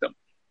everybody a victim.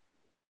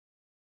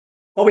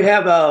 Well, we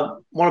have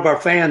one of our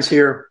fans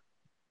here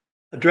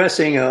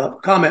addressing a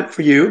comment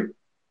for you.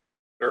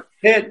 Sure.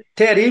 Ted,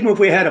 even if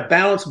we had a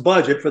balanced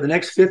budget for the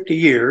next 50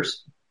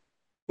 years,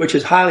 which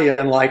is highly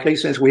unlikely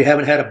since we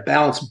haven't had a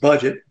balanced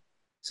budget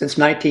since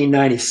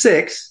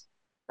 1996,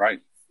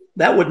 right?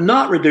 That would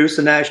not reduce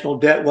the national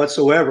debt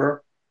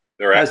whatsoever,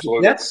 as the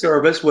debt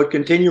service would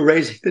continue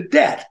raising the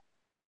debt.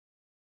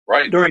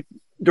 Right.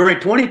 During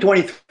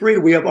 2023,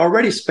 we have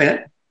already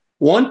spent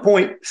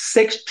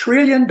 $1.6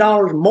 trillion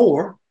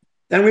more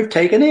than we've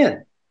taken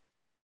in.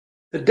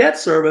 The debt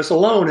service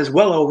alone is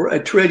well over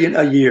 $1 trillion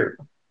a year.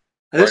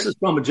 Now, this is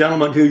from a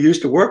gentleman who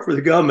used to work for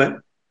the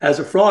government as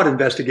a fraud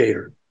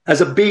investigator,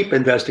 as a beep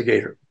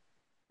investigator,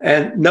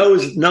 and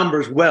knows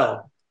numbers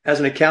well, has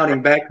an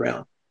accounting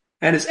background,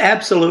 and is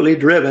absolutely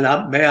driven.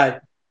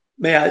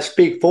 May I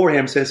speak for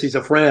him, since he's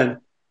a friend,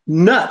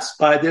 nuts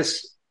by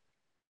this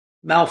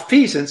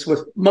malfeasance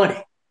with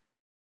money.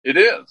 It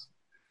is.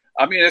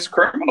 I mean, it's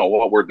criminal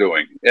what we're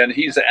doing. And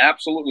he's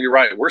absolutely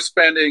right.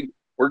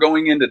 We're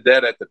going into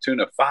debt at the tune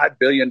of $5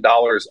 billion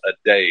a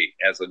day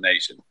as a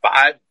nation.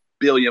 $5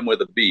 billion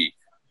with a B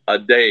a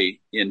day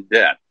in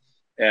debt.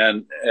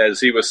 And as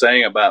he was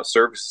saying about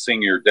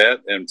servicing your debt,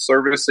 and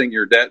servicing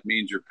your debt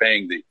means you're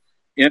paying the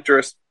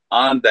interest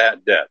on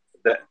that debt.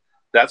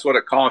 That's what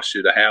it costs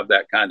you to have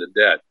that kind of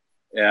debt.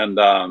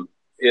 And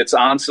it's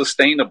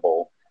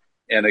unsustainable.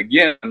 And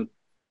again,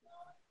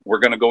 we're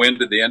going to go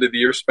into the end of the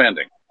year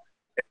spending,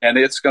 and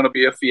it's going to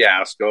be a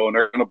fiasco, and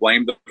they're going to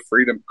blame the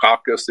Freedom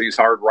Caucus, these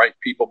hard right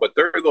people, but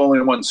they're the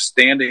only ones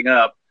standing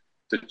up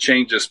to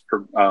change this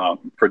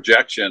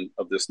projection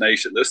of this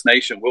nation. This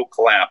nation will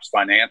collapse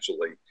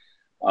financially,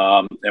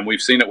 and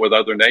we've seen it with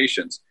other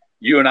nations.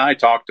 You and I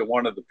talked to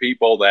one of the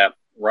people that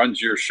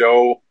runs your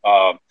show,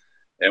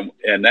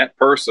 and that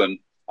person,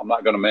 I'm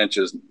not going to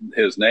mention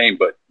his name,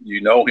 but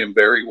you know him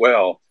very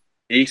well.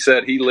 He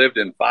said he lived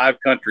in 5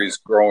 countries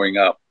growing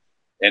up,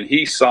 and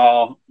he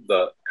saw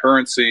the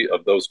currency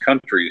of those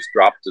countries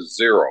drop to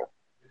zero.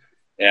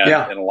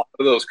 And in a lot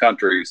of those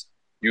countries,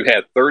 you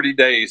had 30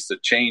 days to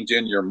change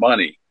in your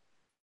money,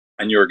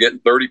 and you were getting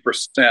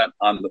 30%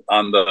 on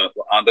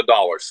the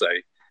dollar,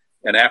 say.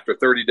 And after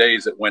 30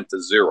 days, it went to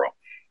zero.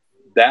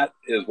 That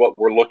is what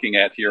we're looking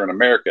at here in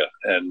America.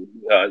 And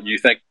you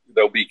think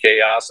there'll be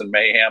chaos and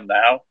mayhem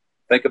now?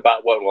 Think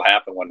about what will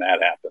happen when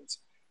that happens.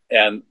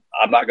 And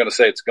I'm not going to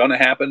say it's going to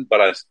happen,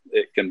 but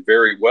it can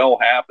very well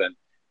happen.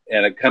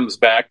 And it comes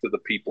back to the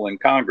people in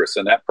Congress.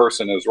 And that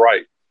person is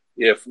right.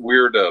 If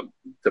we're to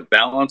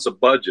balance a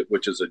budget,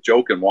 which is a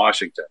joke in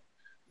Washington,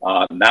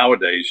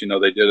 nowadays,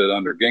 they did it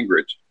under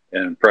Gingrich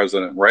and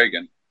President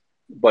Reagan.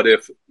 But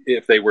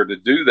if they were to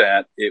do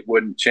that, it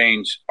wouldn't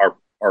change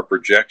our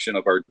projection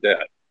of our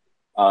debt.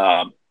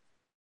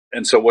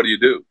 And so what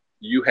do?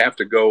 You have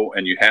to go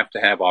and you have to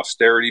have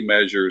austerity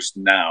measures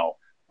now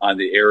on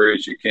the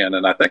areas you can.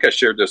 And I think I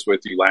shared this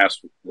with you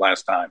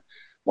last time.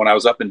 When I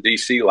was up in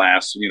D.C.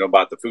 last,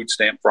 about the food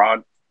stamp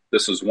fraud,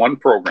 this is one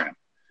program.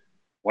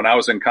 When I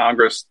was in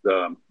Congress,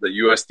 the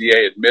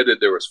USDA admitted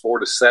there was $4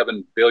 to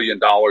 $7 billion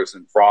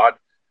in fraud.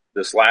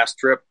 This last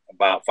trip,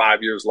 about 4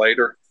 years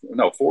later,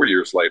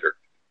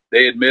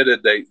 they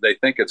admitted they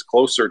think it's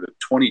closer to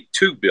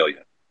 $22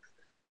 billion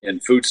in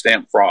food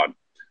stamp fraud.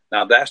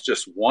 Now, that's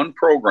just one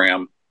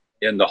program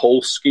in the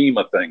whole scheme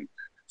of things.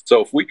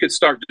 So if we could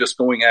start just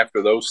going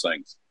after those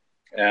things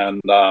and,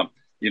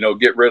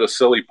 get rid of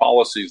silly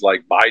policies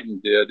like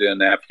Biden did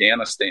in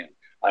Afghanistan.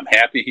 I'm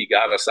happy he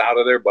got us out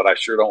of there, but I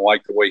sure don't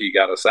like the way he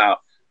got us out,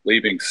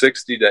 leaving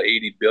 $60 to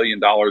 $80 billion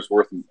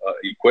worth of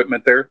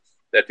equipment there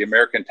that the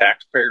American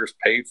taxpayers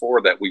paid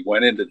for, that we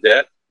went into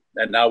debt.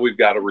 And now we've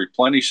got to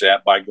replenish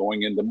that by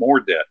going into more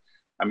debt.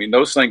 I mean,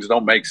 those things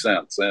don't make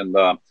sense. And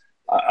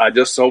I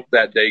just hope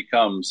that day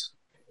comes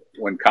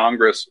when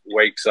Congress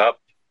wakes up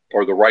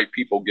or the right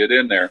people get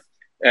in there.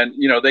 And,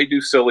 they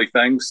do silly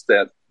things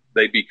that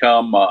they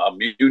become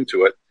immune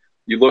to it.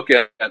 You look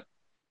at,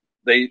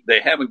 they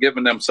haven't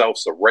given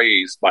themselves a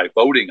raise by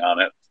voting on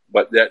it,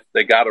 but that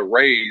they got a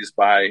raise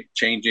by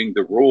changing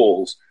the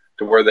rules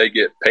to where they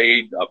get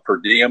paid a per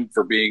diem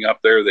for being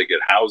up there. They get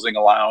housing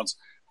allowance.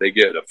 They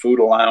get a food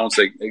allowance.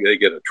 They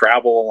get a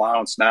travel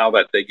allowance now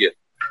that they get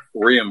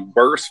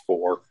reimbursed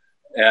for.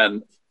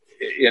 And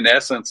in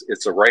essence,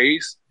 it's a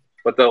raise.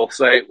 But they'll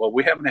say, well,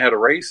 we haven't had a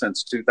raise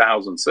since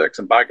 2006.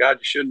 And by God,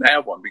 you shouldn't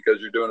have one because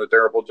you're doing a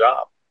terrible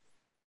job.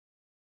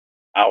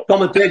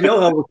 Ted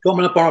Yoho, we're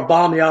coming up on our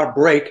bottom of the hour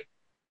break.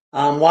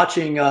 I'm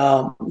watching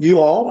you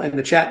all in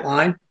the chat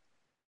line,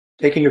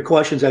 taking your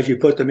questions as you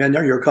put them in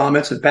there, your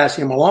comments, and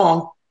passing them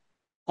along.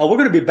 We're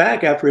going to be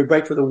back after we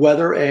break for the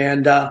weather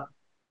and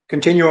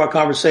continue our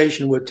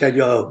conversation with Ted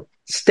Yoho.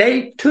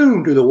 Stay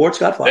tuned to the Ward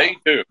Scott File. Stay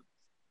tuned.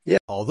 Yeah.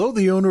 Although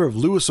the owner of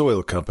Lewis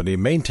Oil Company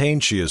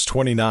maintains she is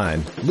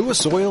 29,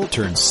 Lewis Oil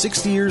turns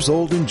 60 years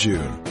old in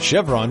June.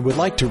 Chevron would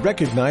like to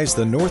recognize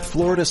the North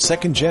Florida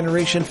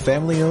second-generation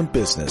family-owned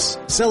business,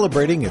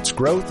 celebrating its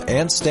growth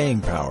and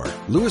staying power.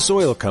 Lewis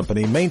Oil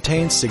Company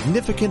maintains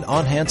significant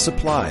on-hand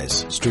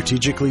supplies,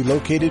 strategically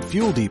located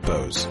fuel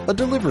depots, a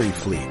delivery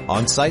fleet,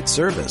 on-site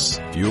service,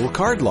 fuel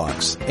card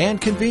locks,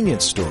 and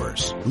convenience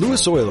stores.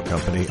 Lewis Oil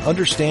Company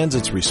understands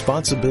its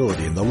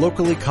responsibility in the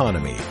local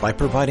economy by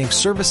providing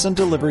service and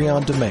delivery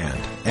on demand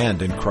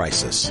and in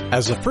crisis.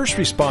 As a first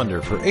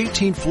responder for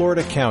 18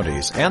 Florida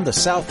counties and the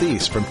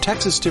Southeast from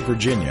Texas to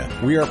Virginia,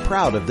 we are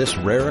proud of this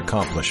rare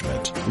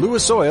accomplishment.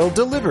 Lewis Oil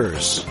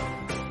delivers.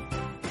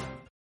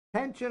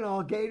 Attention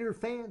all Gator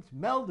fans,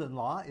 Meldon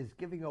Law is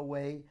giving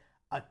away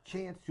a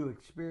chance to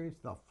experience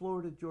the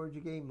Florida-Georgia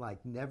game like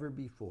never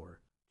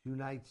before. 2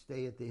 nights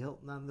stay at the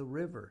Hilton on the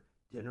River,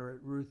 dinner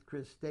at Ruth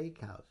Chris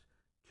Steakhouse,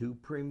 2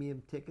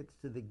 premium tickets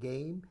to the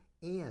game,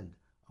 and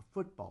a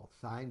football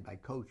signed by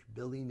Coach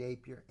Billy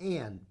Napier,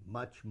 and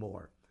much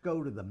more.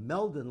 Go to the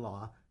Meldon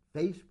Law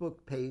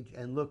Facebook page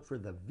and look for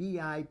the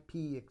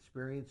VIP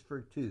experience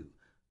for 2.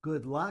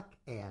 Good luck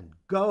and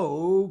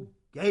go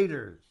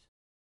Gators!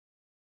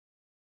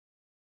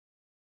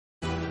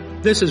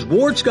 This is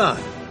Ward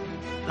Scott,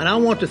 and I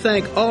want to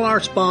thank all our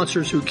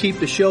sponsors who keep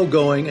the show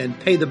going and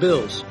pay the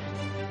bills.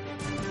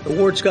 The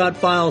Ward Scott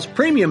Files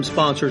premium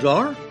sponsors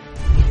are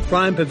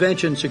Crime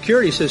Prevention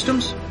Security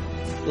Systems,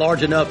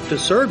 large enough to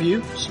serve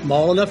you,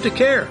 small enough to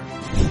care.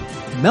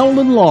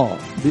 Meldon Law,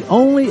 the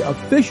only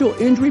official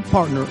injury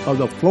partner of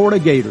the Florida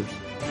Gators.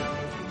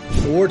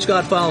 The Ward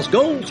Scott Files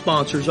Gold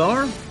sponsors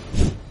are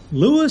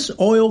Lewis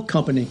Oil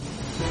Company,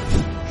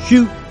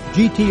 Shoot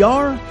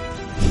GTR,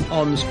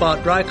 On the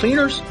Spot Dry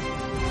Cleaners,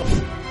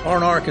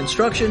 R&R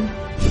Construction,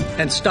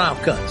 and Style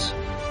Cuts.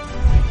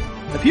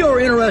 If you are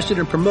interested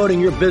in promoting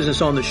your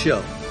business on the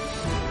show,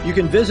 you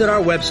can visit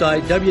our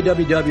website,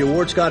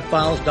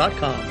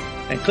 www.wardscottfiles.com,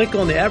 and click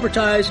on the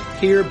Advertise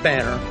Here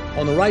banner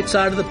on the right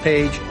side of the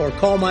page, or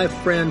call my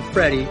friend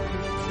Freddie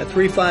at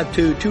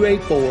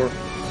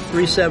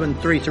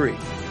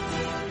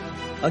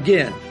 352-284-3733.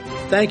 Again,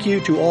 thank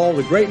you to all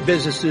the great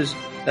businesses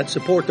that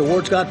support the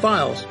Ward Scott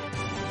Files.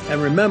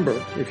 And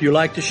remember, if you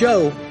like the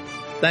show,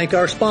 thank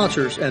our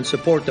sponsors and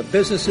support the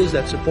businesses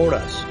that support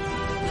us.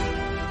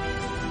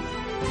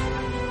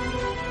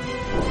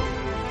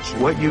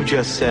 What you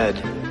just said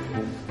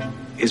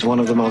is one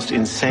of the most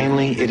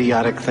insanely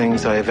idiotic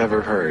things I have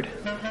ever heard.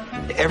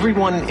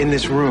 Everyone in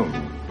this room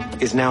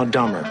is now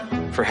dumber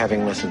for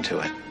having listened to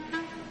it.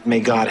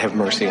 May God have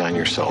mercy on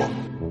your soul.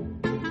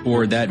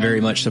 Ward, that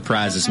very much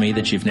surprises me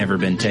that you've never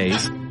been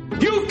tased.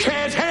 You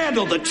can't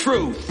handle the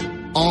truth.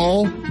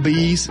 All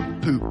bees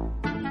poop.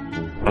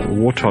 A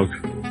warthog.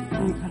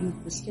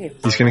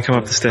 He's going to come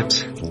up the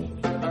steps.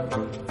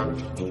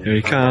 Here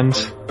he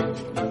comes.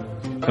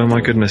 Oh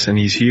my goodness, and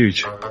he's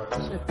huge.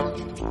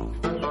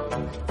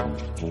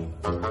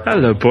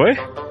 Hello, boy.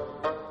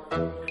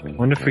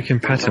 Wonder if we can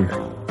pet him.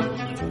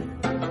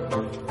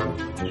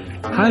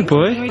 Hi,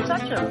 boy. Can we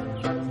touch him?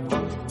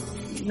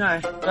 No,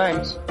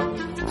 don't.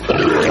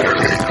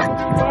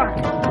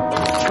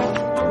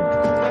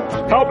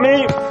 Help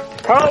me!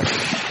 Help!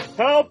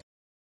 Help!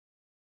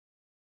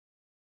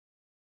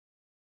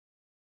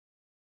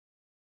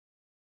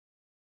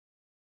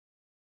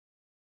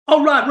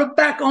 All right, we're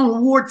back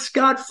on Ward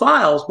Scott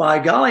Files, by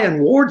golly,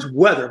 and Ward's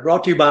Weather,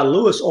 brought to you by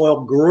Lewis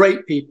Oil.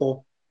 Great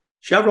people.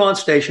 Chevron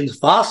stations,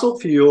 fossil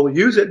fuel,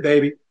 use it,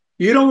 baby.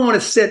 You don't want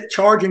to sit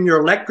charging your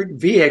electric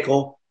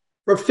vehicle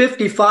for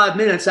 55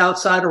 minutes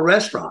outside a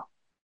restaurant.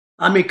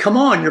 I mean, come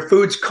on, your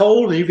food's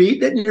cold and you've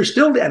eaten it and you're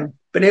still been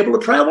able to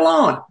travel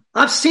on.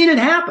 I've seen it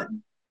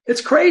happen.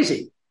 It's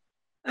crazy.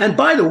 And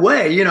by the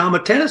way, you know, I'm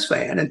a tennis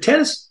fan, and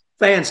tennis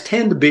fans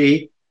tend to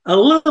be a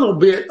little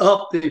bit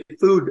up the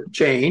food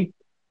chain.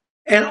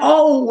 And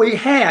all we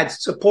had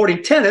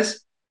supporting tennis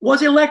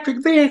was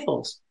electric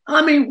vehicles.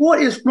 I mean,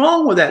 what is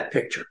wrong with that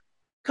picture?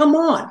 Come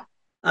on.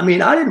 I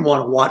mean, I didn't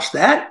want to watch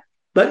that.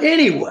 But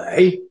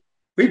anyway,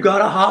 we've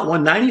got a hot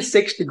one,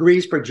 96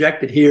 degrees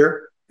projected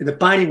here in the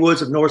piney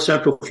woods of north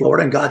central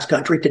Florida and God's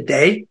country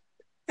today.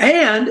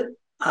 And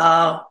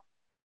a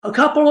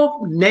couple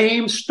of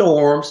named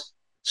storms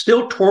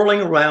still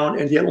twirling around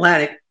in the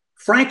Atlantic.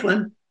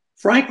 Franklin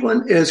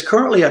is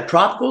currently a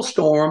tropical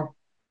storm,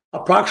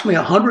 approximately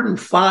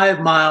 105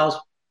 miles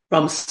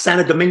from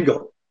Santo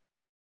Domingo.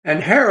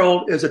 And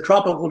Harold is a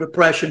tropical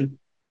depression,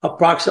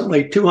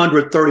 approximately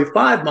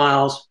 235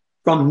 miles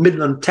from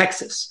Midland,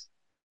 Texas.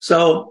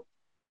 So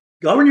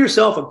govern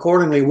yourself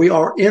accordingly. We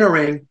are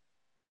entering,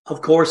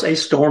 of course, a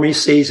stormy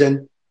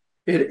season.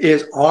 It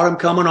is autumn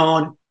coming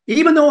on.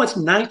 Even though it's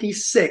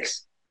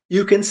 96,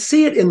 you can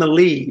see it in the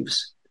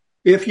leaves.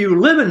 If you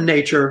live in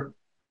nature,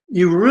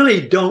 you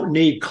really don't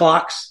need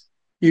clocks.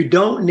 You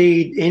don't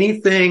need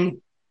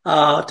anything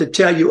to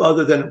tell you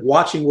other than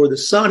watching where the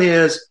sun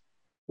is,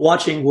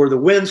 watching where the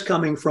wind's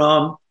coming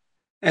from,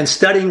 and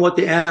studying what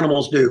the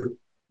animals do.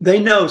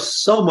 They know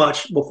so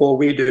much before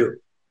we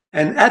do.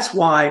 And that's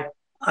why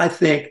I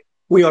think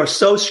we are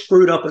so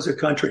screwed up as a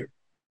country.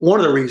 One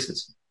of the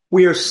reasons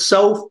we are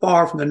so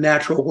far from the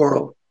natural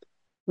world.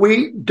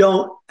 We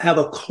don't have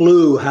a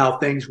clue how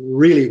things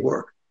really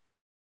work.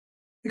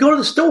 We go to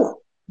the store.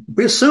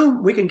 We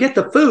assume we can get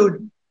the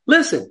food.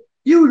 Listen,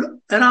 you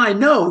and I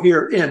know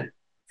here in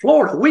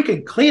Florida, we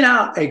can clean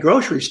out a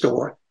grocery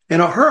store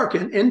in a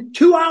hurricane in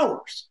 2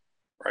 hours.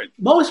 Right.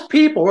 Most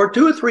people are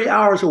 2 or 3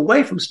 hours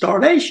away from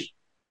starvation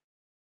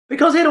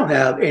because they don't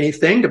have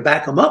anything to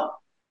back them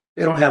up.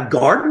 They don't have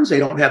gardens. They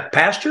don't have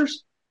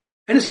pastures.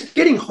 And it's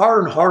getting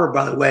harder and harder,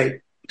 by the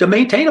way, to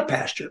maintain a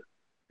pasture,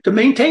 to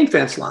maintain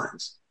fence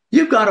lines.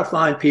 You've got to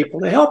find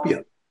people to help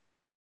you.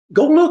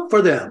 Go look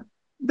for them.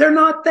 They're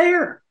not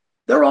there.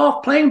 They're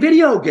off playing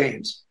video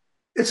games.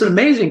 It's an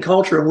amazing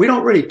culture, and we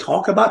don't really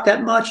talk about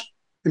that much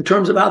in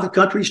terms of how the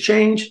country's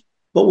changed,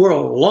 but we're a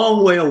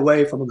long way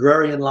away from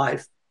agrarian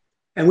life,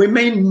 and we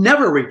may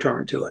never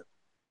return to it.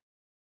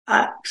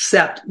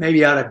 except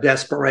maybe out of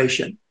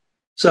desperation.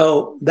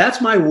 So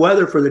that's my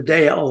weather for the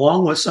day,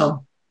 along with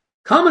some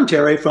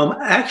commentary from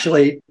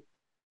actually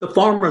the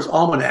Farmer's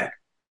Almanac.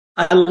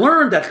 I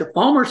learned that the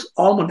Farmer's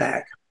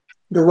Almanac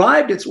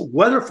derived its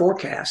weather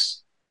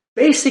forecasts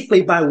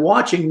basically by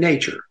watching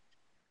nature.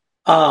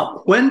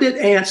 When did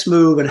ants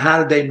move and how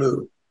did they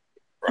move?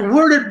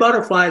 Where did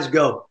butterflies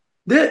go?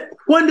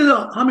 When do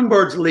the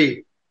hummingbirds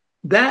leave?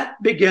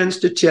 That begins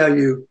to tell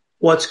you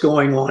what's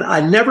going on. I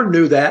never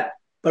knew that,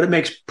 but it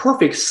makes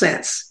perfect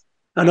sense.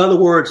 In other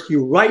words,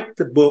 you write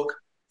the book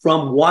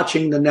from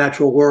watching the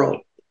natural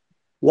world.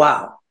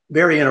 Wow.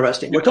 Very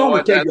interesting. We're talking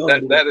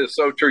about that is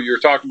so true. You're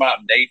talking about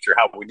nature,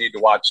 how we need to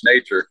watch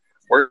nature.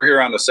 We're here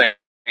on the St.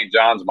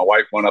 John's. My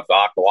wife went up the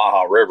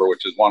Alachua River,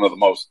 which is one of the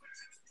most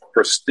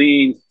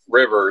pristine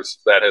rivers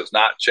that has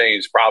not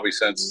changed probably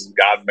since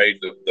God made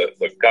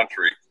the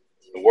country,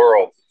 the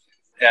world.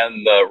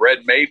 And the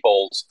red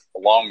maples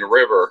along the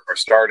river are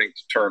starting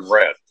to turn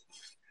red.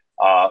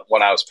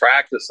 When I was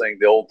practicing,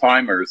 the old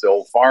timers, the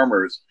old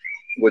farmers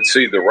would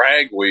see the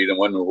ragweed. And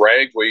when the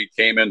ragweed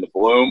came into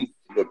bloom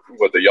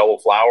with the yellow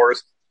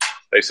flowers,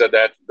 they said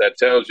that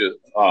tells you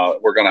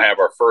we're going to have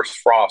our first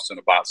frost in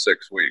about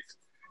 6 weeks.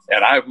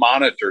 And I've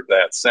monitored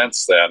that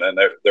since then, and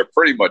they're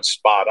pretty much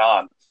spot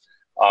on.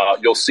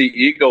 You'll see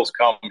eagles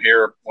come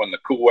here when the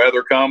cool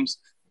weather comes.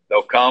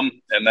 They'll come,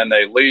 and then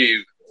they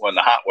leave when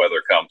the hot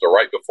weather comes, or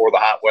right before the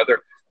hot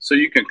weather. So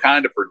you can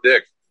kind of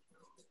predict,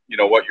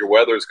 what your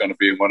weather is going to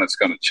be and when it's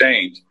going to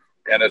change.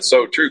 And it's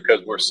so true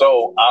because we're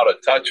so out of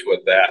touch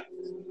with that.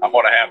 I'm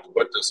going to have to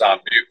put this on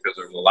mute because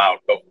there's a loud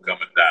boat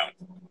coming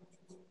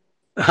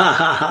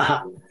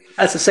down.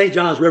 That's the St.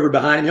 John's River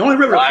behind. The only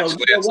river. Well,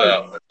 actually, it's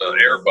an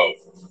airboat.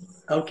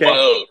 Okay. One of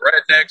those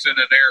rednecks in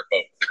an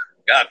airboat.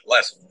 God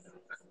bless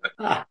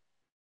them.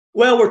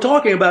 Well, we're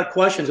talking about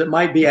questions that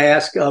might be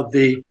asked of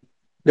the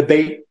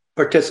debate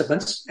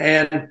participants.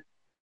 And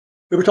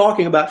we were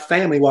talking about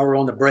family while we were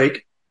on the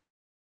break.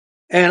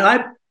 And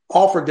I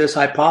offered this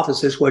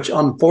hypothesis, which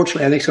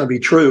unfortunately I think is going to be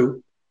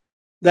true,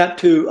 that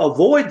to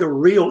avoid the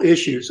real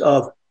issues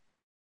of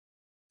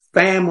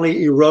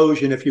family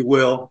erosion, if you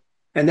will,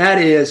 and that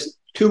is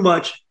too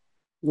much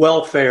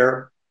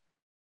welfare,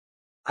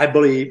 I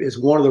believe, is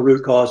one of the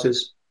root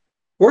causes.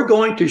 We're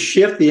going to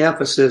shift the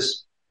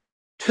emphasis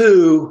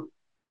to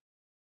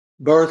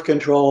birth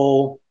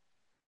control,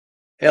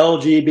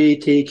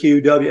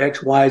 LGBTQ,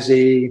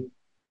 WXYZ,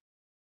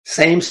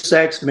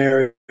 same-sex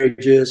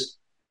marriages.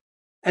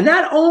 And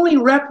that only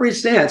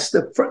represents,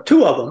 the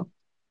two of them,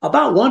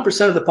 about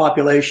 1% of the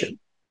population.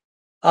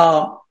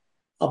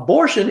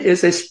 Abortion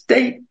is a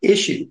state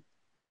issue.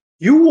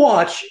 You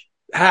watch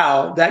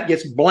how that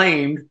gets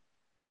blamed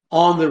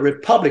on the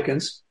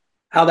Republicans,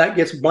 how that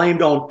gets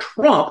blamed on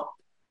Trump,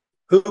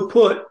 who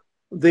put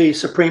the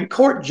Supreme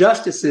Court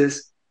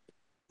justices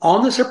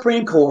on the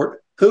Supreme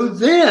Court, who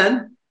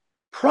then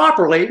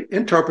properly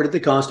interpreted the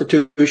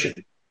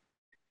Constitution.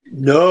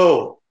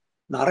 No,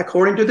 not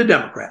according to the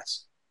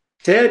Democrats.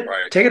 Ted,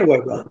 Take it away,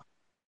 brother.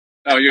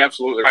 No, you're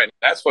absolutely right.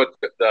 That's what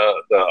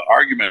the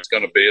argument is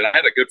going to be. And I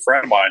had a good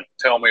friend of mine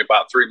tell me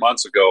about 3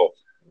 months ago,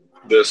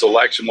 this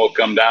election will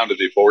come down to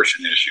the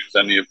abortion issues.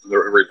 And the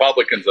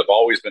Republicans have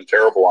always been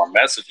terrible on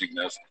messaging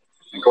this.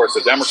 And of course,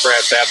 the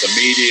Democrats have the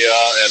media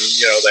and,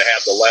 they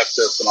have the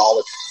leftists and all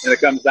that. And it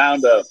comes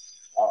down to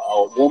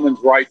a woman's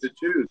right to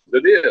choose.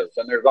 It is.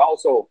 And there's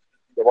also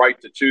the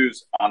right to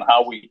choose on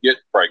how we get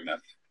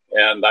pregnant.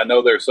 And I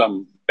know there's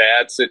some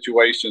bad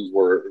situations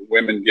where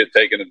women get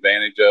taken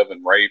advantage of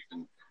and raped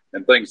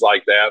and things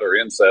like that, or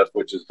incest,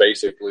 which is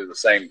basically the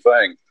same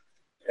thing.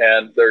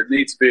 And there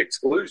needs to be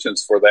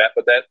exclusions for that.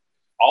 But that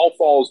all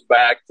falls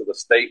back to the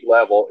state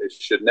level. It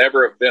should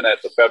never have been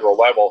at the federal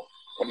level.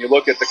 When you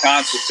look at the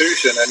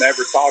Constitution, it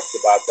never talks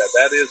about that.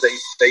 That is a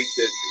state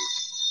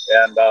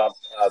issue. And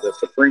the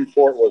Supreme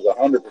Court was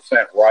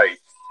 100% right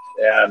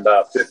and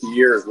 50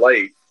 years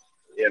late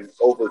in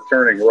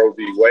overturning Roe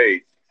v.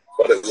 Wade.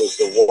 But it was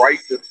the right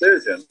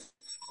decision.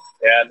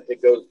 And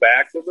it goes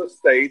back to the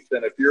states.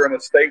 And if you're in a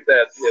state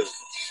that is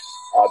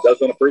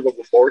doesn't approve of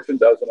abortion,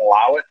 doesn't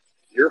allow it,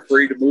 you're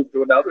free to move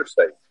to another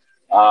state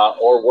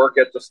or work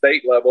at the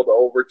state level to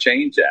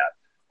overchange that.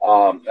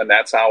 And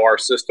that's how our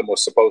system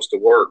was supposed to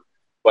work.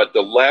 But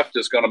the left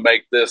is going to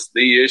make this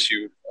the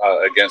issue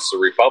against the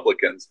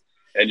Republicans.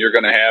 And you're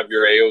going to have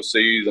your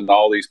AOCs and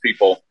all these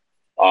people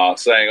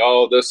saying,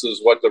 oh, this is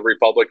what the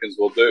Republicans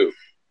will do,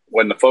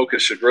 when the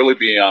focus should really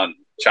be on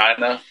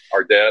China,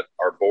 our debt,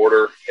 our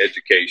border,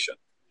 education.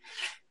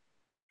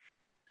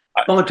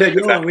 Well, Ted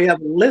Yoho, we have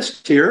a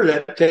list here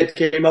that Ted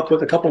came up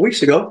with a couple of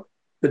weeks ago.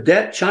 The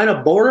debt,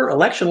 China, border,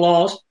 election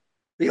laws,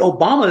 the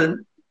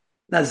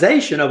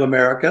Obamanization of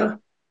America.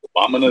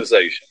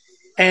 Obamanization.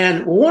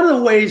 And one of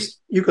the ways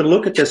you can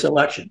look at this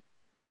election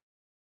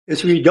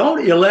is if you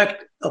don't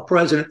elect a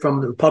president from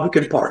the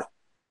Republican Party,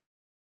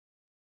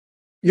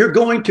 you're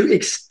going to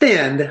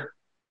extend,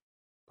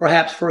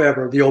 perhaps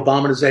forever, the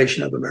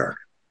Obamanization of America.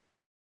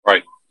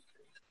 Right.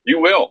 You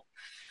will.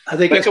 I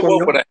think of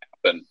what would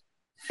happen.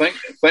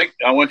 Think.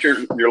 I want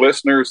your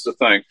listeners to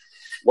think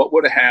what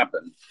would have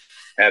happened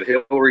had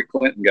Hillary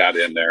Clinton got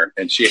in there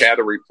and she had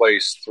to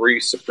replace 3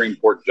 Supreme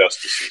Court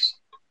justices?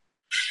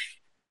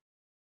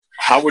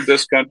 How would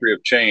this country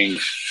have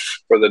changed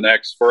for the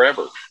next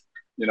forever?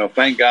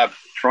 Thank God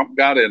Trump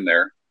got in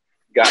there,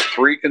 got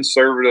 3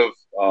 conservative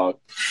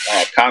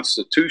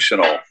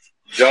constitutional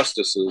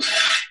justices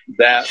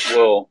that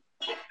will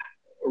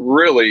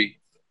really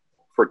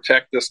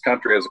protect this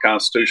country as a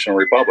constitutional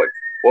republic.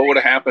 What would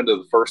have happened to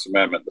the First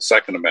Amendment, the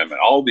Second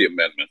Amendment, all the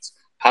amendments?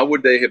 How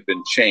would they have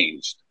been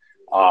changed?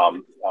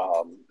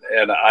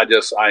 And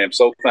I am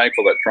so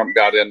thankful that Trump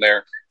got in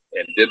there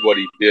and did what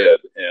he did.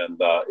 And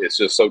it's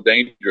just so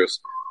dangerous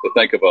to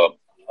think of a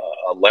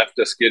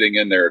leftist getting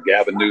in there,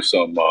 Gavin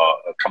Newsom,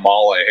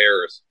 Kamala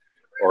Harris,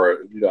 or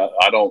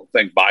I don't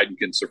think Biden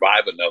can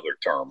survive another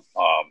term.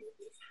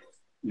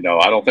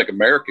 I don't think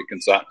America can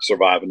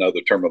survive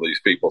another term of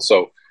these people.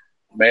 So,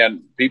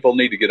 man, people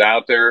need to get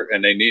out there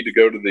and they need to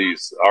go to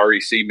these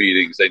REC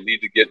meetings. They need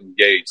to get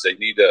engaged. They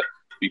need to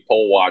be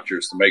poll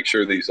watchers to make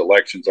sure these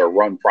elections are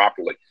run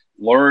properly.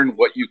 Learn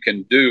what you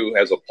can do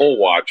as a poll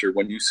watcher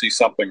when you see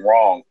something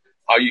wrong,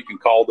 how you can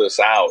call this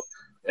out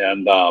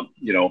and,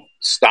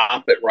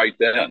 stop it right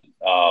then,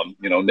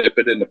 nip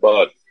it in the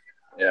bud.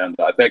 And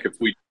I think if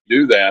we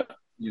do that,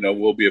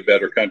 we'll be a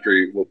better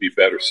country. We'll be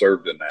better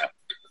served in that.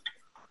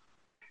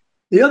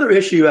 The other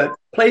issue that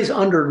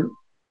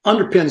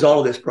underpins all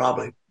of this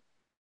probably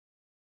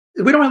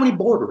is we don't have any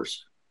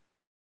borders.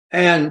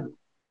 And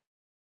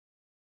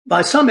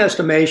by some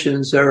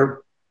estimations,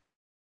 there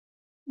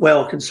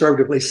are,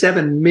 conservatively,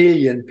 7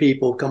 million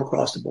people come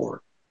across the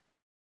border.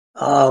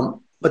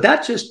 But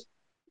that just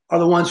are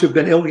the ones who've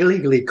been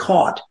illegally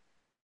caught,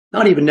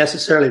 not even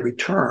necessarily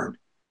returned.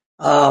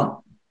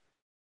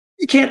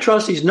 You can't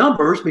trust these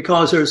numbers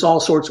because there's all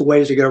sorts of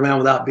ways to get around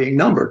without being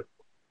numbered.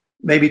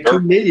 Maybe 2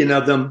 million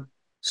of them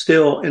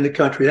still in the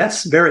country.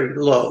 That's very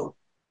low.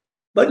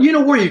 But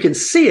where you can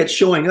see it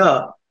showing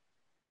up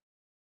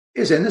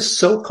is in the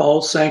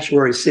so-called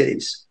sanctuary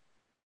cities.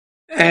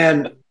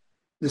 And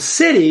the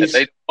cities,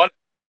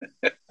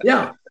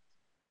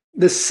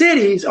 the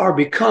cities are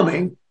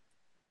becoming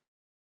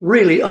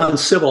really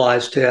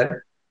uncivilized, Ted.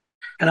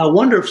 And I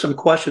wonder if some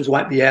questions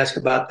might be asked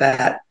about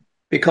that,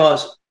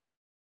 because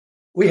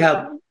we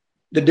have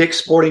the Dick's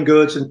Sporting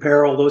Goods and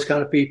Apparel, those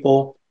kind of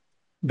people,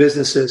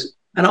 businesses.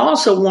 And I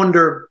also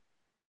wonder,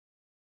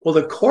 will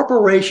the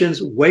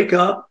corporations wake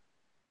up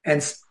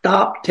and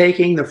stop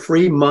taking the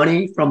free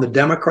money from the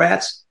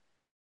Democrats,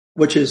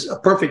 which is a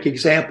perfect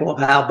example of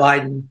how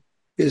Biden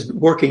is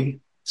working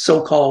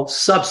so-called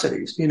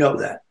subsidies? You know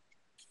that.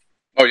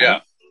 Oh, yeah.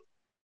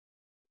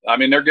 I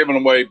mean, they're giving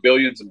away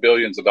billions and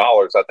billions of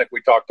dollars. I think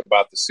we talked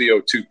about the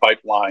CO2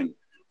 pipeline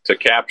to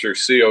capture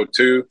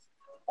CO2,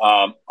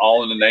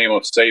 all in the name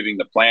of saving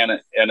the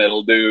planet. And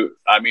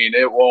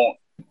it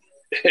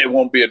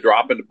won't be a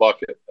drop in the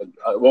bucket.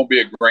 It won't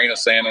be a grain of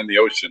sand in the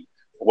ocean.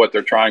 What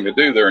they're trying to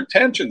do, their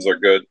intentions are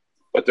good,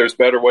 but there's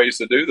better ways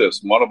to do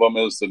this. One of them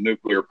is the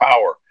nuclear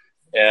power.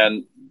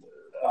 And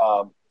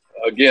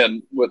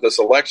again, with this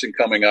election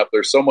coming up,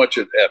 there's so much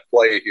at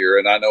play here.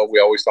 And I know we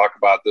always talk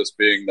about this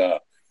being the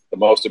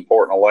most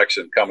important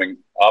election coming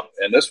up,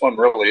 and this one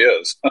really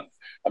is.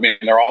 I mean,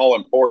 they're all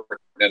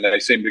important, and they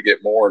seem to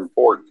get more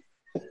important.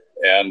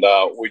 And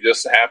we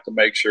just have to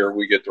make sure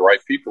we get the right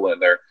people in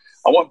there.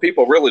 I want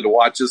people really to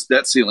watch this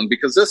debt ceiling,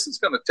 because this is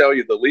going to tell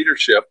you the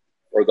leadership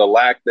or the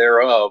lack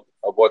thereof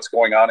of what's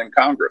going on in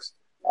Congress.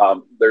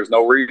 There's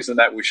no reason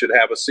that we should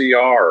have a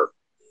CR,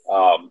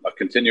 a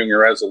continuing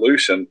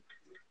resolution.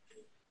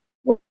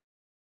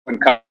 When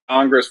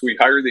Congress, we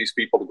hire these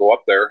people to go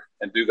up there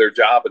and do their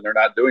job, and they're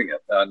not doing it.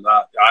 And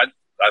I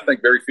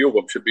think very few of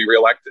them should be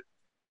reelected.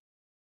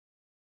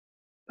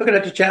 Looking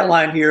at the chat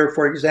line here,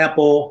 for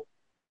example,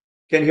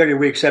 can't hear you.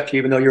 We accept you,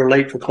 even though you're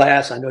late for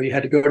class. I know you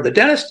had to go to the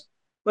dentist,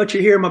 but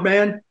you're here, my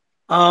man.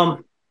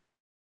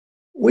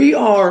 We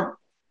are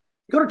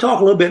going to talk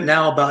a little bit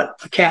now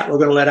about a cat we're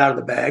going to let out of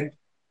the bag.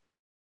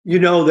 You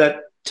know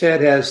that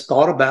Ted has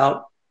thought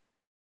about,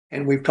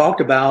 and we've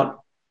talked about,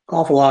 an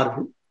awful lot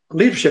of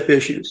leadership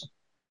issues.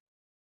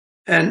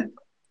 And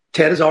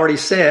Ted has already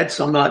said,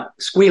 so I'm not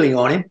squealing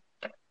on him,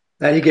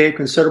 that he gave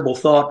considerable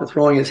thought to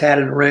throwing his hat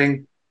in the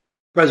ring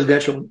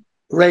presidential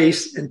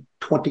race in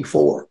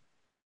 24.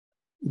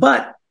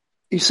 But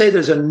you say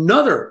there's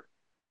another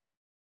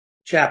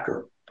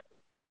chapter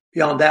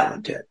beyond that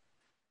one, Ted.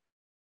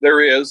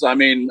 There is. I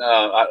mean,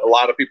 a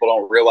lot of people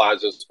don't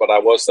realize this, but I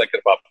was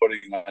thinking about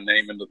putting my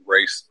name into the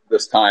race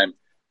this time.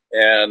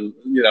 And,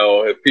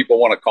 if people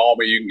want to call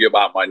me, you can give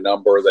out my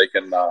number. They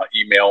can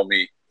email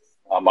me.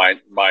 My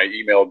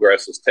email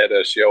address is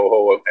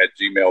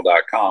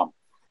tedsyoho@gmail.com.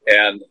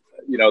 And,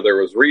 there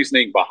was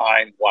reasoning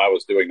behind why I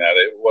was doing that.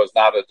 It was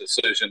not a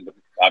decision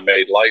I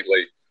made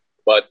lightly.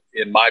 But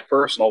in my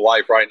personal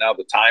life right now,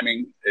 the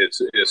timing, it's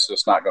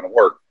just not going to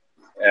work.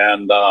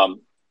 And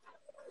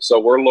so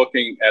we're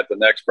looking at the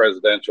next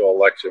presidential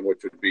election,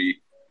 which would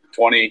be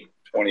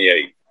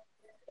 2028.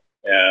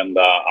 And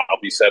I'll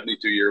be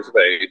 72 years of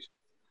age.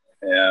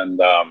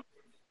 And,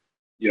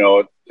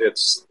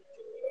 it's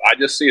I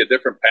just see a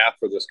different path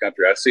for this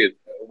country. I see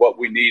what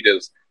we need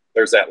is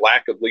there's that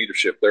lack of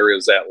leadership. There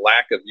is that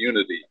lack of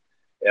unity.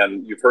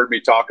 And you've heard me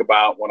talk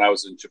about when I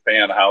was in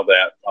Japan, how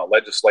that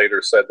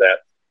legislator said that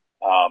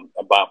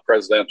about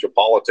presidential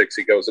politics.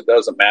 He goes, it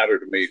doesn't matter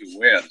to me who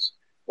wins.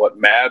 What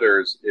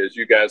matters is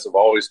you guys have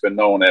always been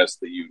known as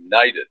the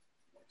United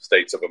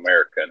States of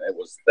America. And it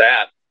was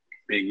that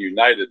being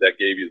united that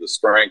gave you the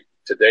strength.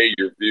 Today,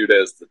 you're viewed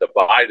as the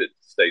divided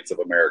states of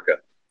America.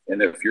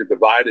 And if you're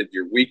divided,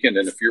 you're weakened.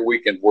 And if you're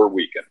weakened, we're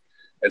weakened.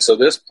 And so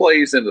this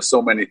plays into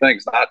so many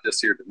things, not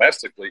just here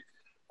domestically,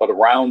 but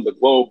around the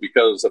globe,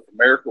 because if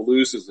America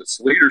loses its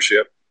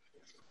leadership,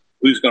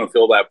 who's going to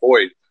fill that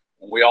void?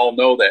 And we all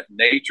know that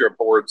nature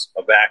abhors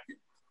a vacuum.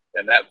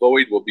 And that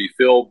void will be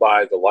filled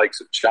by the likes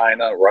of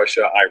China,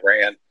 Russia,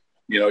 Iran.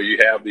 You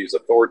have these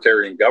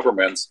authoritarian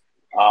governments.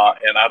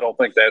 And I don't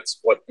think that's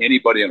what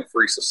anybody in a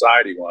free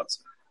society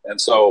wants. And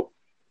so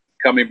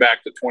coming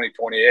back to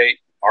 2028,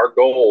 our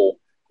goal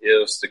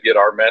is to get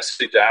our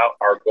message out.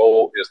 Our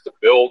goal is to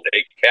build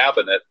a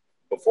cabinet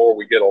before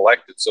we get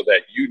elected so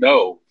that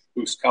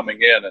who's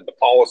coming in and the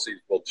policies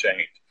will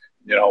change.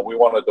 We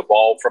want to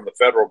devolve from the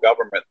federal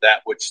government that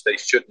which they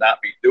should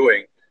not be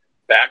doing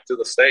back to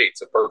the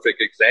states. A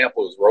perfect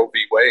example is Roe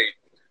v. Wade.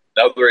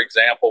 Another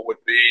example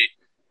would be,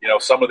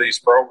 some of these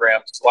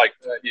programs, like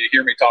you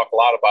hear me talk a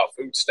lot about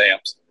food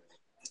stamps.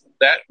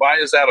 Why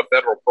is that a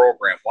federal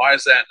program? Why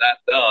is that not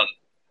done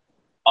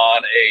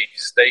on a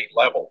state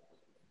level?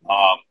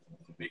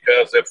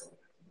 Because if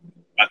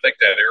I think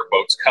that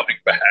airboat's coming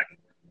back.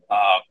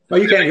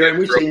 You can't hear him.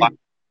 We see him.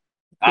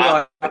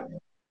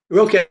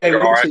 We're okay.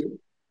 We're all right.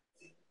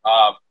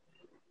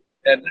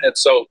 And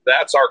so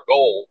that's our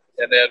goal.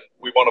 And then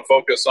we want to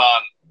focus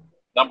on,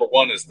 number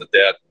one is the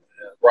debt.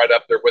 Right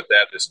up there with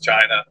that is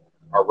China,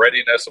 our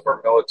readiness of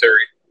our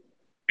military,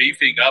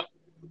 beefing up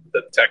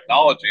the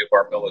technology of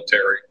our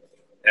military,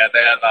 and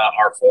then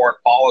our foreign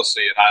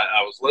policy. And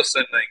I was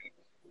listening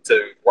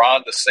to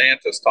Ron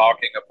DeSantis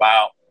talking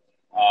about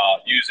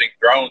using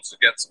drones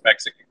against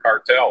Mexican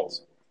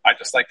cartels. I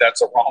just think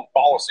that's a wrong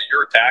policy.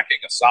 You're attacking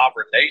a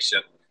sovereign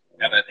nation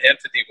and an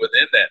entity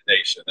within that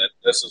nation. And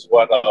this is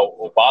what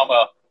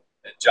Obama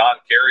and John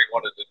Kerry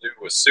wanted to do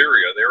with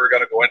Syria. They were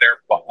going to go in there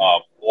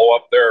and blow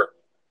up their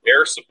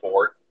air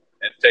support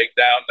and take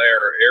down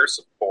their air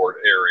support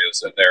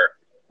areas in there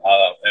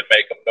and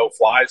make them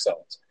no-fly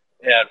zones.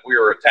 And we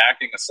were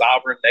attacking a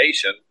sovereign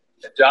nation.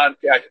 And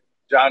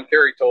John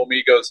Kerry told me,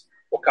 he goes,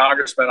 well,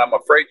 Congressman, I'm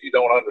afraid you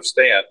don't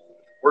understand.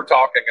 We're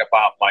talking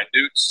about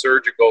minute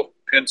surgical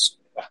pin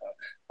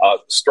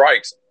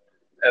strikes.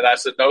 And I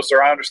said, no,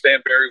 sir, I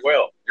understand very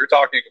well. You're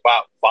talking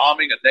about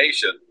bombing a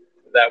nation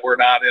that we're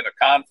not in a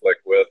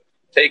conflict with,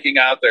 taking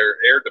out their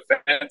air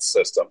defense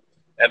system.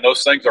 And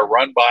those things are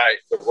run by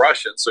the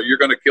Russians. So you're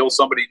going to kill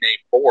somebody named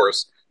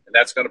Boris, and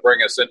that's going to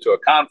bring us into a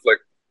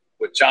conflict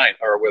with China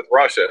or with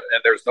Russia.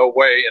 And there's no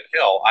way in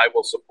hell I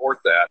will support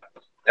that.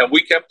 And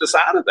we kept us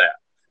out of that.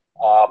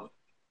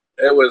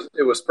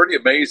 It was pretty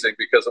amazing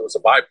because it was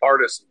a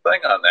bipartisan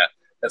thing on that.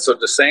 And so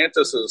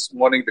DeSantis is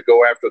wanting to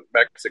go after the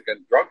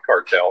Mexican drug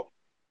cartel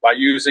by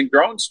using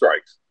drone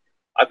strikes.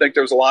 I think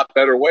there's a lot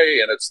better way,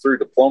 and it's through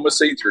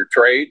diplomacy, through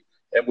trade,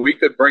 and we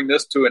could bring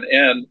this to an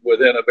end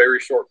within a very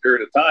short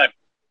period of time.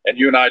 And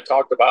you and I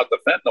talked about the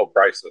fentanyl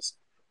crisis.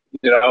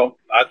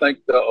 I think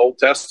the Old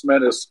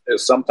Testament is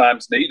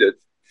sometimes needed.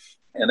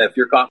 And if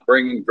you're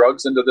bringing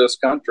drugs into this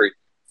country,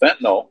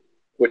 fentanyl,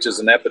 which is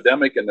an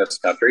epidemic in this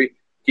country,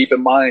 keep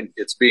in mind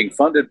it's being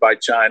funded by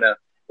China.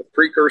 The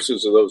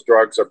precursors of those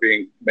drugs are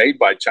being made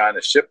by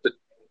China, shipped to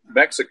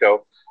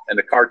Mexico, and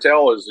the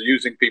cartel is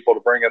using people to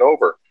bring it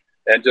over.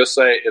 And just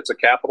say it's a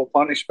capital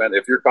punishment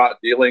if you're caught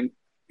dealing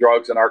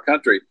drugs in our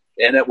country.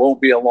 And it won't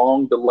be a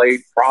long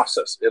delayed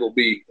process. It'll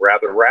be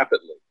rather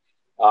rapidly.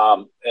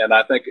 And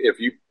I think if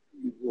you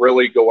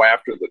really go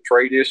after the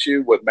trade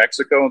issue with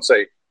Mexico and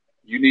say,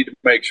 you need to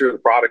make sure the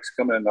products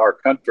come in our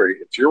country,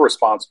 it's your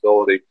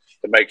responsibility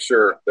to make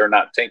sure they're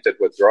not tainted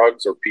with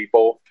drugs or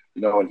people,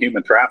 and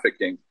human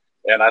trafficking.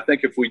 And I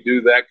think if we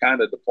do that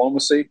kind of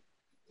diplomacy,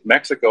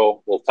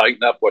 Mexico will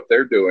tighten up what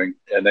they're doing,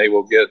 and they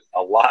will get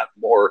a lot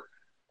more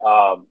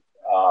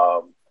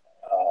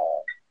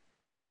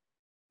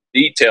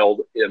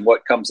detailed in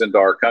what comes into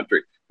our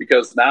country,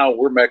 because now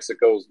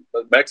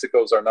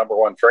Mexico's our number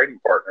one trading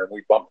partner, and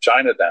we bump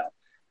China down,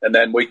 and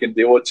then we can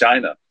deal with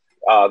China.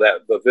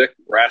 That Vivek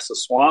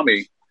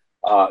Ramaswamy,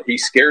 he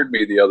scared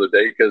me the other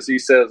day because he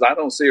says, I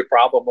don't see a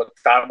problem with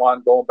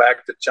Taiwan going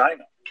back to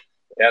China.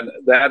 And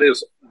that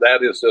is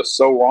just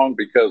so wrong,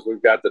 because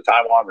we've got the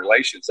Taiwan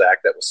Relations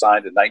Act that was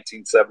signed in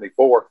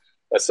 1974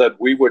 that said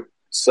we would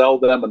sell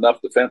them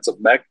enough defensive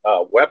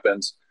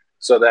weapons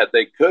so that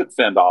they could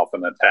fend off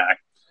an attack.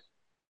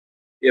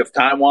 If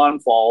Taiwan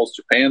falls,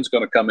 Japan's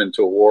going to come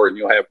into a war, and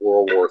you'll have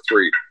World War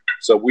III.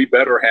 So we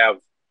better have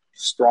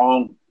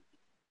strong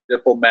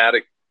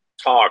diplomatic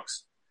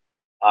talks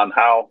on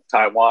how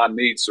Taiwan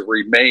needs to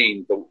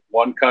remain the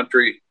one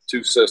country,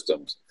 two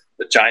systems.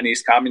 The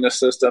Chinese communist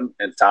system,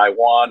 and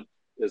Taiwan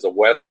is a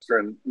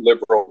Western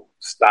liberal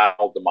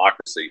style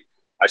democracy.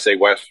 I say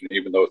Western,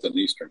 even though it's an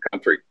Eastern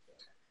country.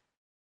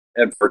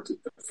 And for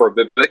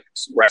Vivek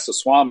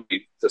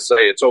Ramaswamy to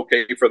say it's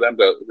okay for them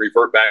to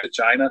revert back to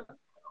China,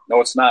 no,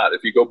 it's not.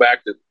 If you go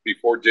back to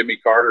before Jimmy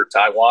Carter,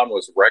 Taiwan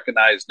was a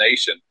recognized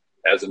nation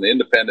as an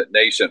independent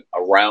nation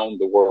around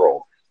the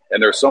world.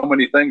 And there's so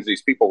many things,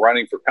 these people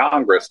running for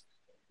Congress,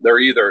 they're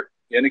either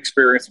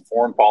inexperienced in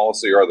foreign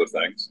policy or other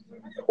things,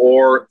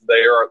 or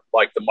they are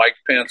like the Mike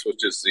Pence,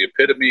 which is the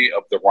epitome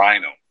of the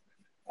rhino.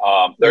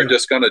 They're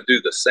just going to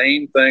do the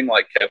same thing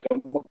like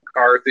Kevin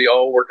McCarthy.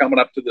 Oh, we're coming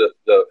up to the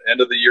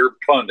end of the year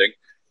funding.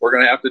 We're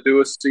going to have to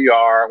do a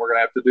CR. We're going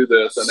to have to do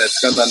this. And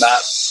it's going to not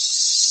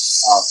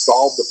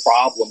solve the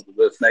problems of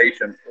this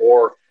nation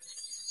or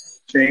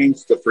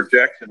change the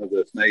projection of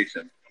this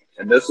nation.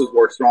 And this is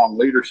where strong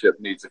leadership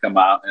needs to come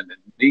out. And it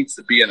needs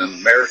to be an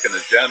American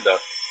agenda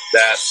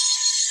that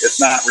it's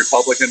not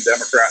Republican,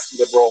 Democrat,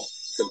 liberal,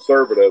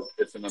 conservative.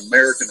 It's an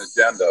American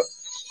agenda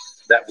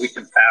that we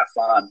can pass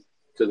on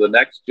to the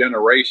next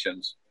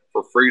generations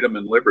for freedom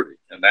and liberty.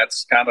 And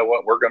that's kind of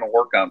what we're going to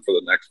work on for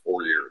the next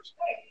 4 years.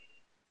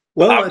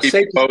 Well, I'll keep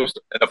you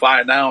posted. And if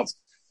I announce,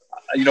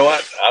 you know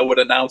what? I would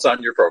announce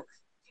on your program.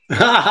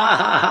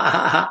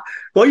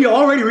 Well, you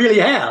already really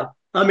have.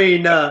 I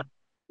mean,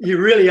 you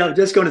really, I'm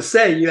just going to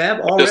say you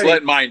have already. Just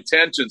letting my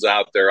intentions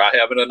out there. I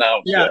haven't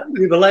announced yet.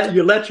 You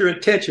let your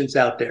intentions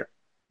out there.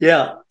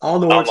 Yeah.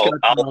 On the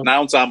I'll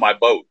announce on my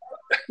boat.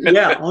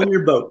 Yeah. On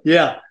your boat.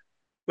 Yeah.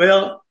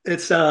 Well,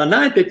 it's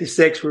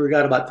 9:56. We've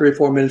got about 3 or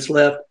 4 minutes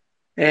left.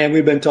 And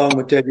we've been talking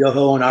with Ted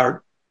Yoho on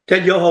our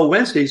Ted Yoho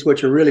Wednesdays,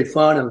 which are really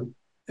fun and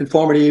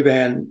informative.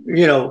 And,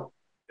 you know,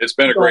 it's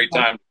been a great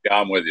time to be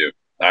on with you.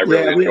 I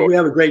really enjoy it. We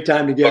have a great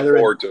time together. Look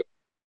forward to it.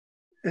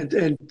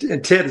 And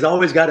Ted has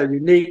always got a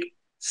unique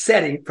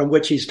setting from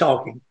which he's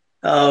talking.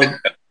 You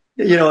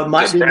know, it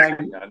might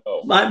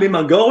be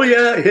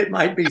Mongolia. It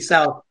might be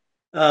South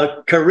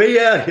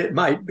Korea. It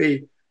might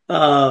be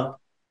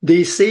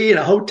D.C. in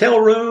a hotel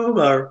room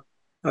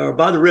or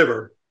by the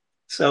river.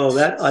 So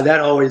that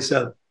always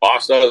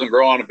boss doesn't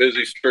grow on a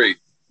busy street.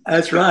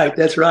 That's right.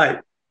 That's right.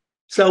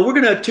 So we're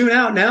going to tune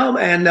out now,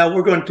 and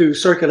we're going to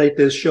circulate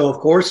this show, of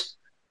course,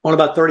 on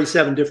about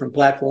 37 different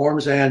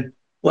platforms, and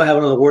we'll have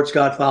it on the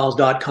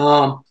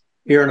WartScottFiles.com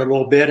here in a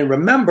little bit. And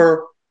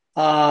remember,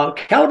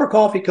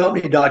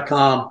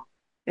 CaliberCoffeeCompany.com,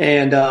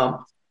 and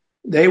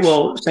they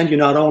will send you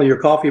not only your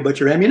coffee but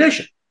your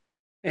ammunition.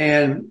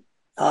 And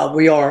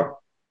we are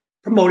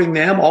promoting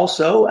them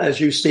also, as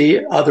you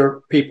see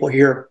other people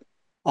here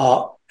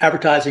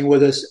advertising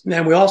with us.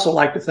 And we also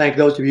like to thank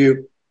those of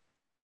you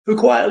who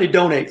quietly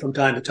donate from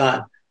time to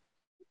time.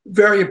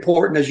 Very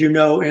important, as you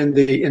know, in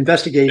the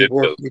investigative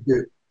work we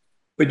do.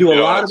 We do a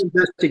lot of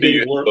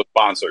investigative work.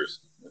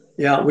 Sponsors.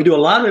 Yeah, we do a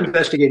lot of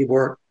investigative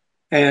work.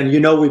 And, you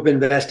know, we've been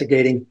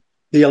investigating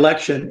the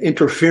election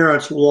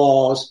interference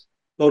laws,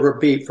 vote or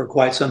beat, for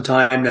quite some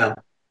time now.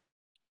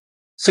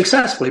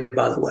 Successfully,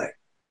 by the way.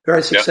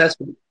 Very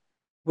successfully.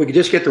 We could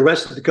just get the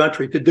rest of the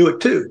country to do it,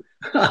 too.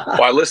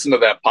 Well, I listened to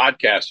that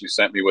podcast you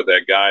sent me with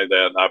that guy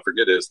that I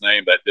forget his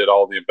name that did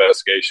all the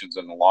investigations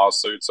and the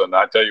lawsuits. And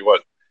I tell you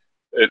what,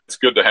 it's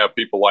good to have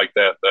people like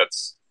that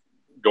that's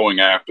going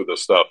after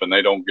this stuff, and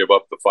they don't give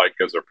up the fight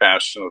because they're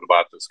passionate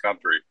about this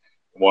country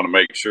and want to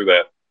make sure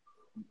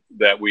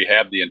that we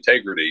have the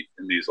integrity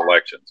in these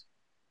elections.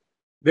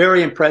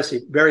 Very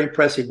impressive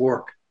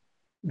work.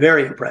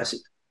 Very impressive.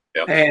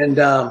 Yep. And,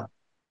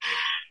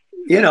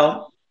 you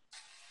know,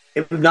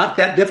 it was not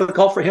that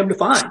difficult for him to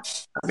find. I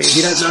mean,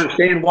 he doesn't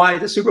understand why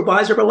the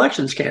supervisor of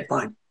elections can't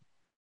find him.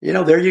 You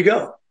know, there you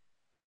go.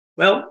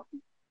 Well,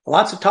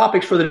 lots of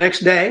topics for the next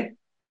day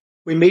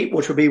we meet,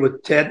 which will be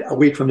with Ted a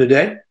week from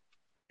today.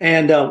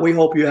 And we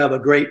hope you have a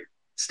great,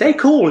 stay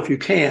cool if you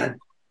can.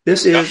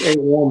 This is a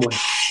warm one.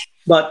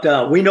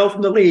 But we know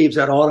from the leaves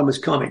that autumn is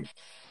coming.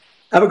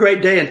 Have a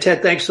great day. And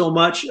Ted, thanks so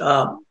much.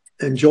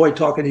 Enjoyed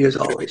talking to you as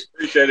always.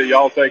 Appreciate it.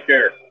 Y'all take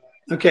care.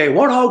 Okay.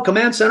 Warthog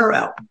Command Center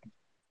out.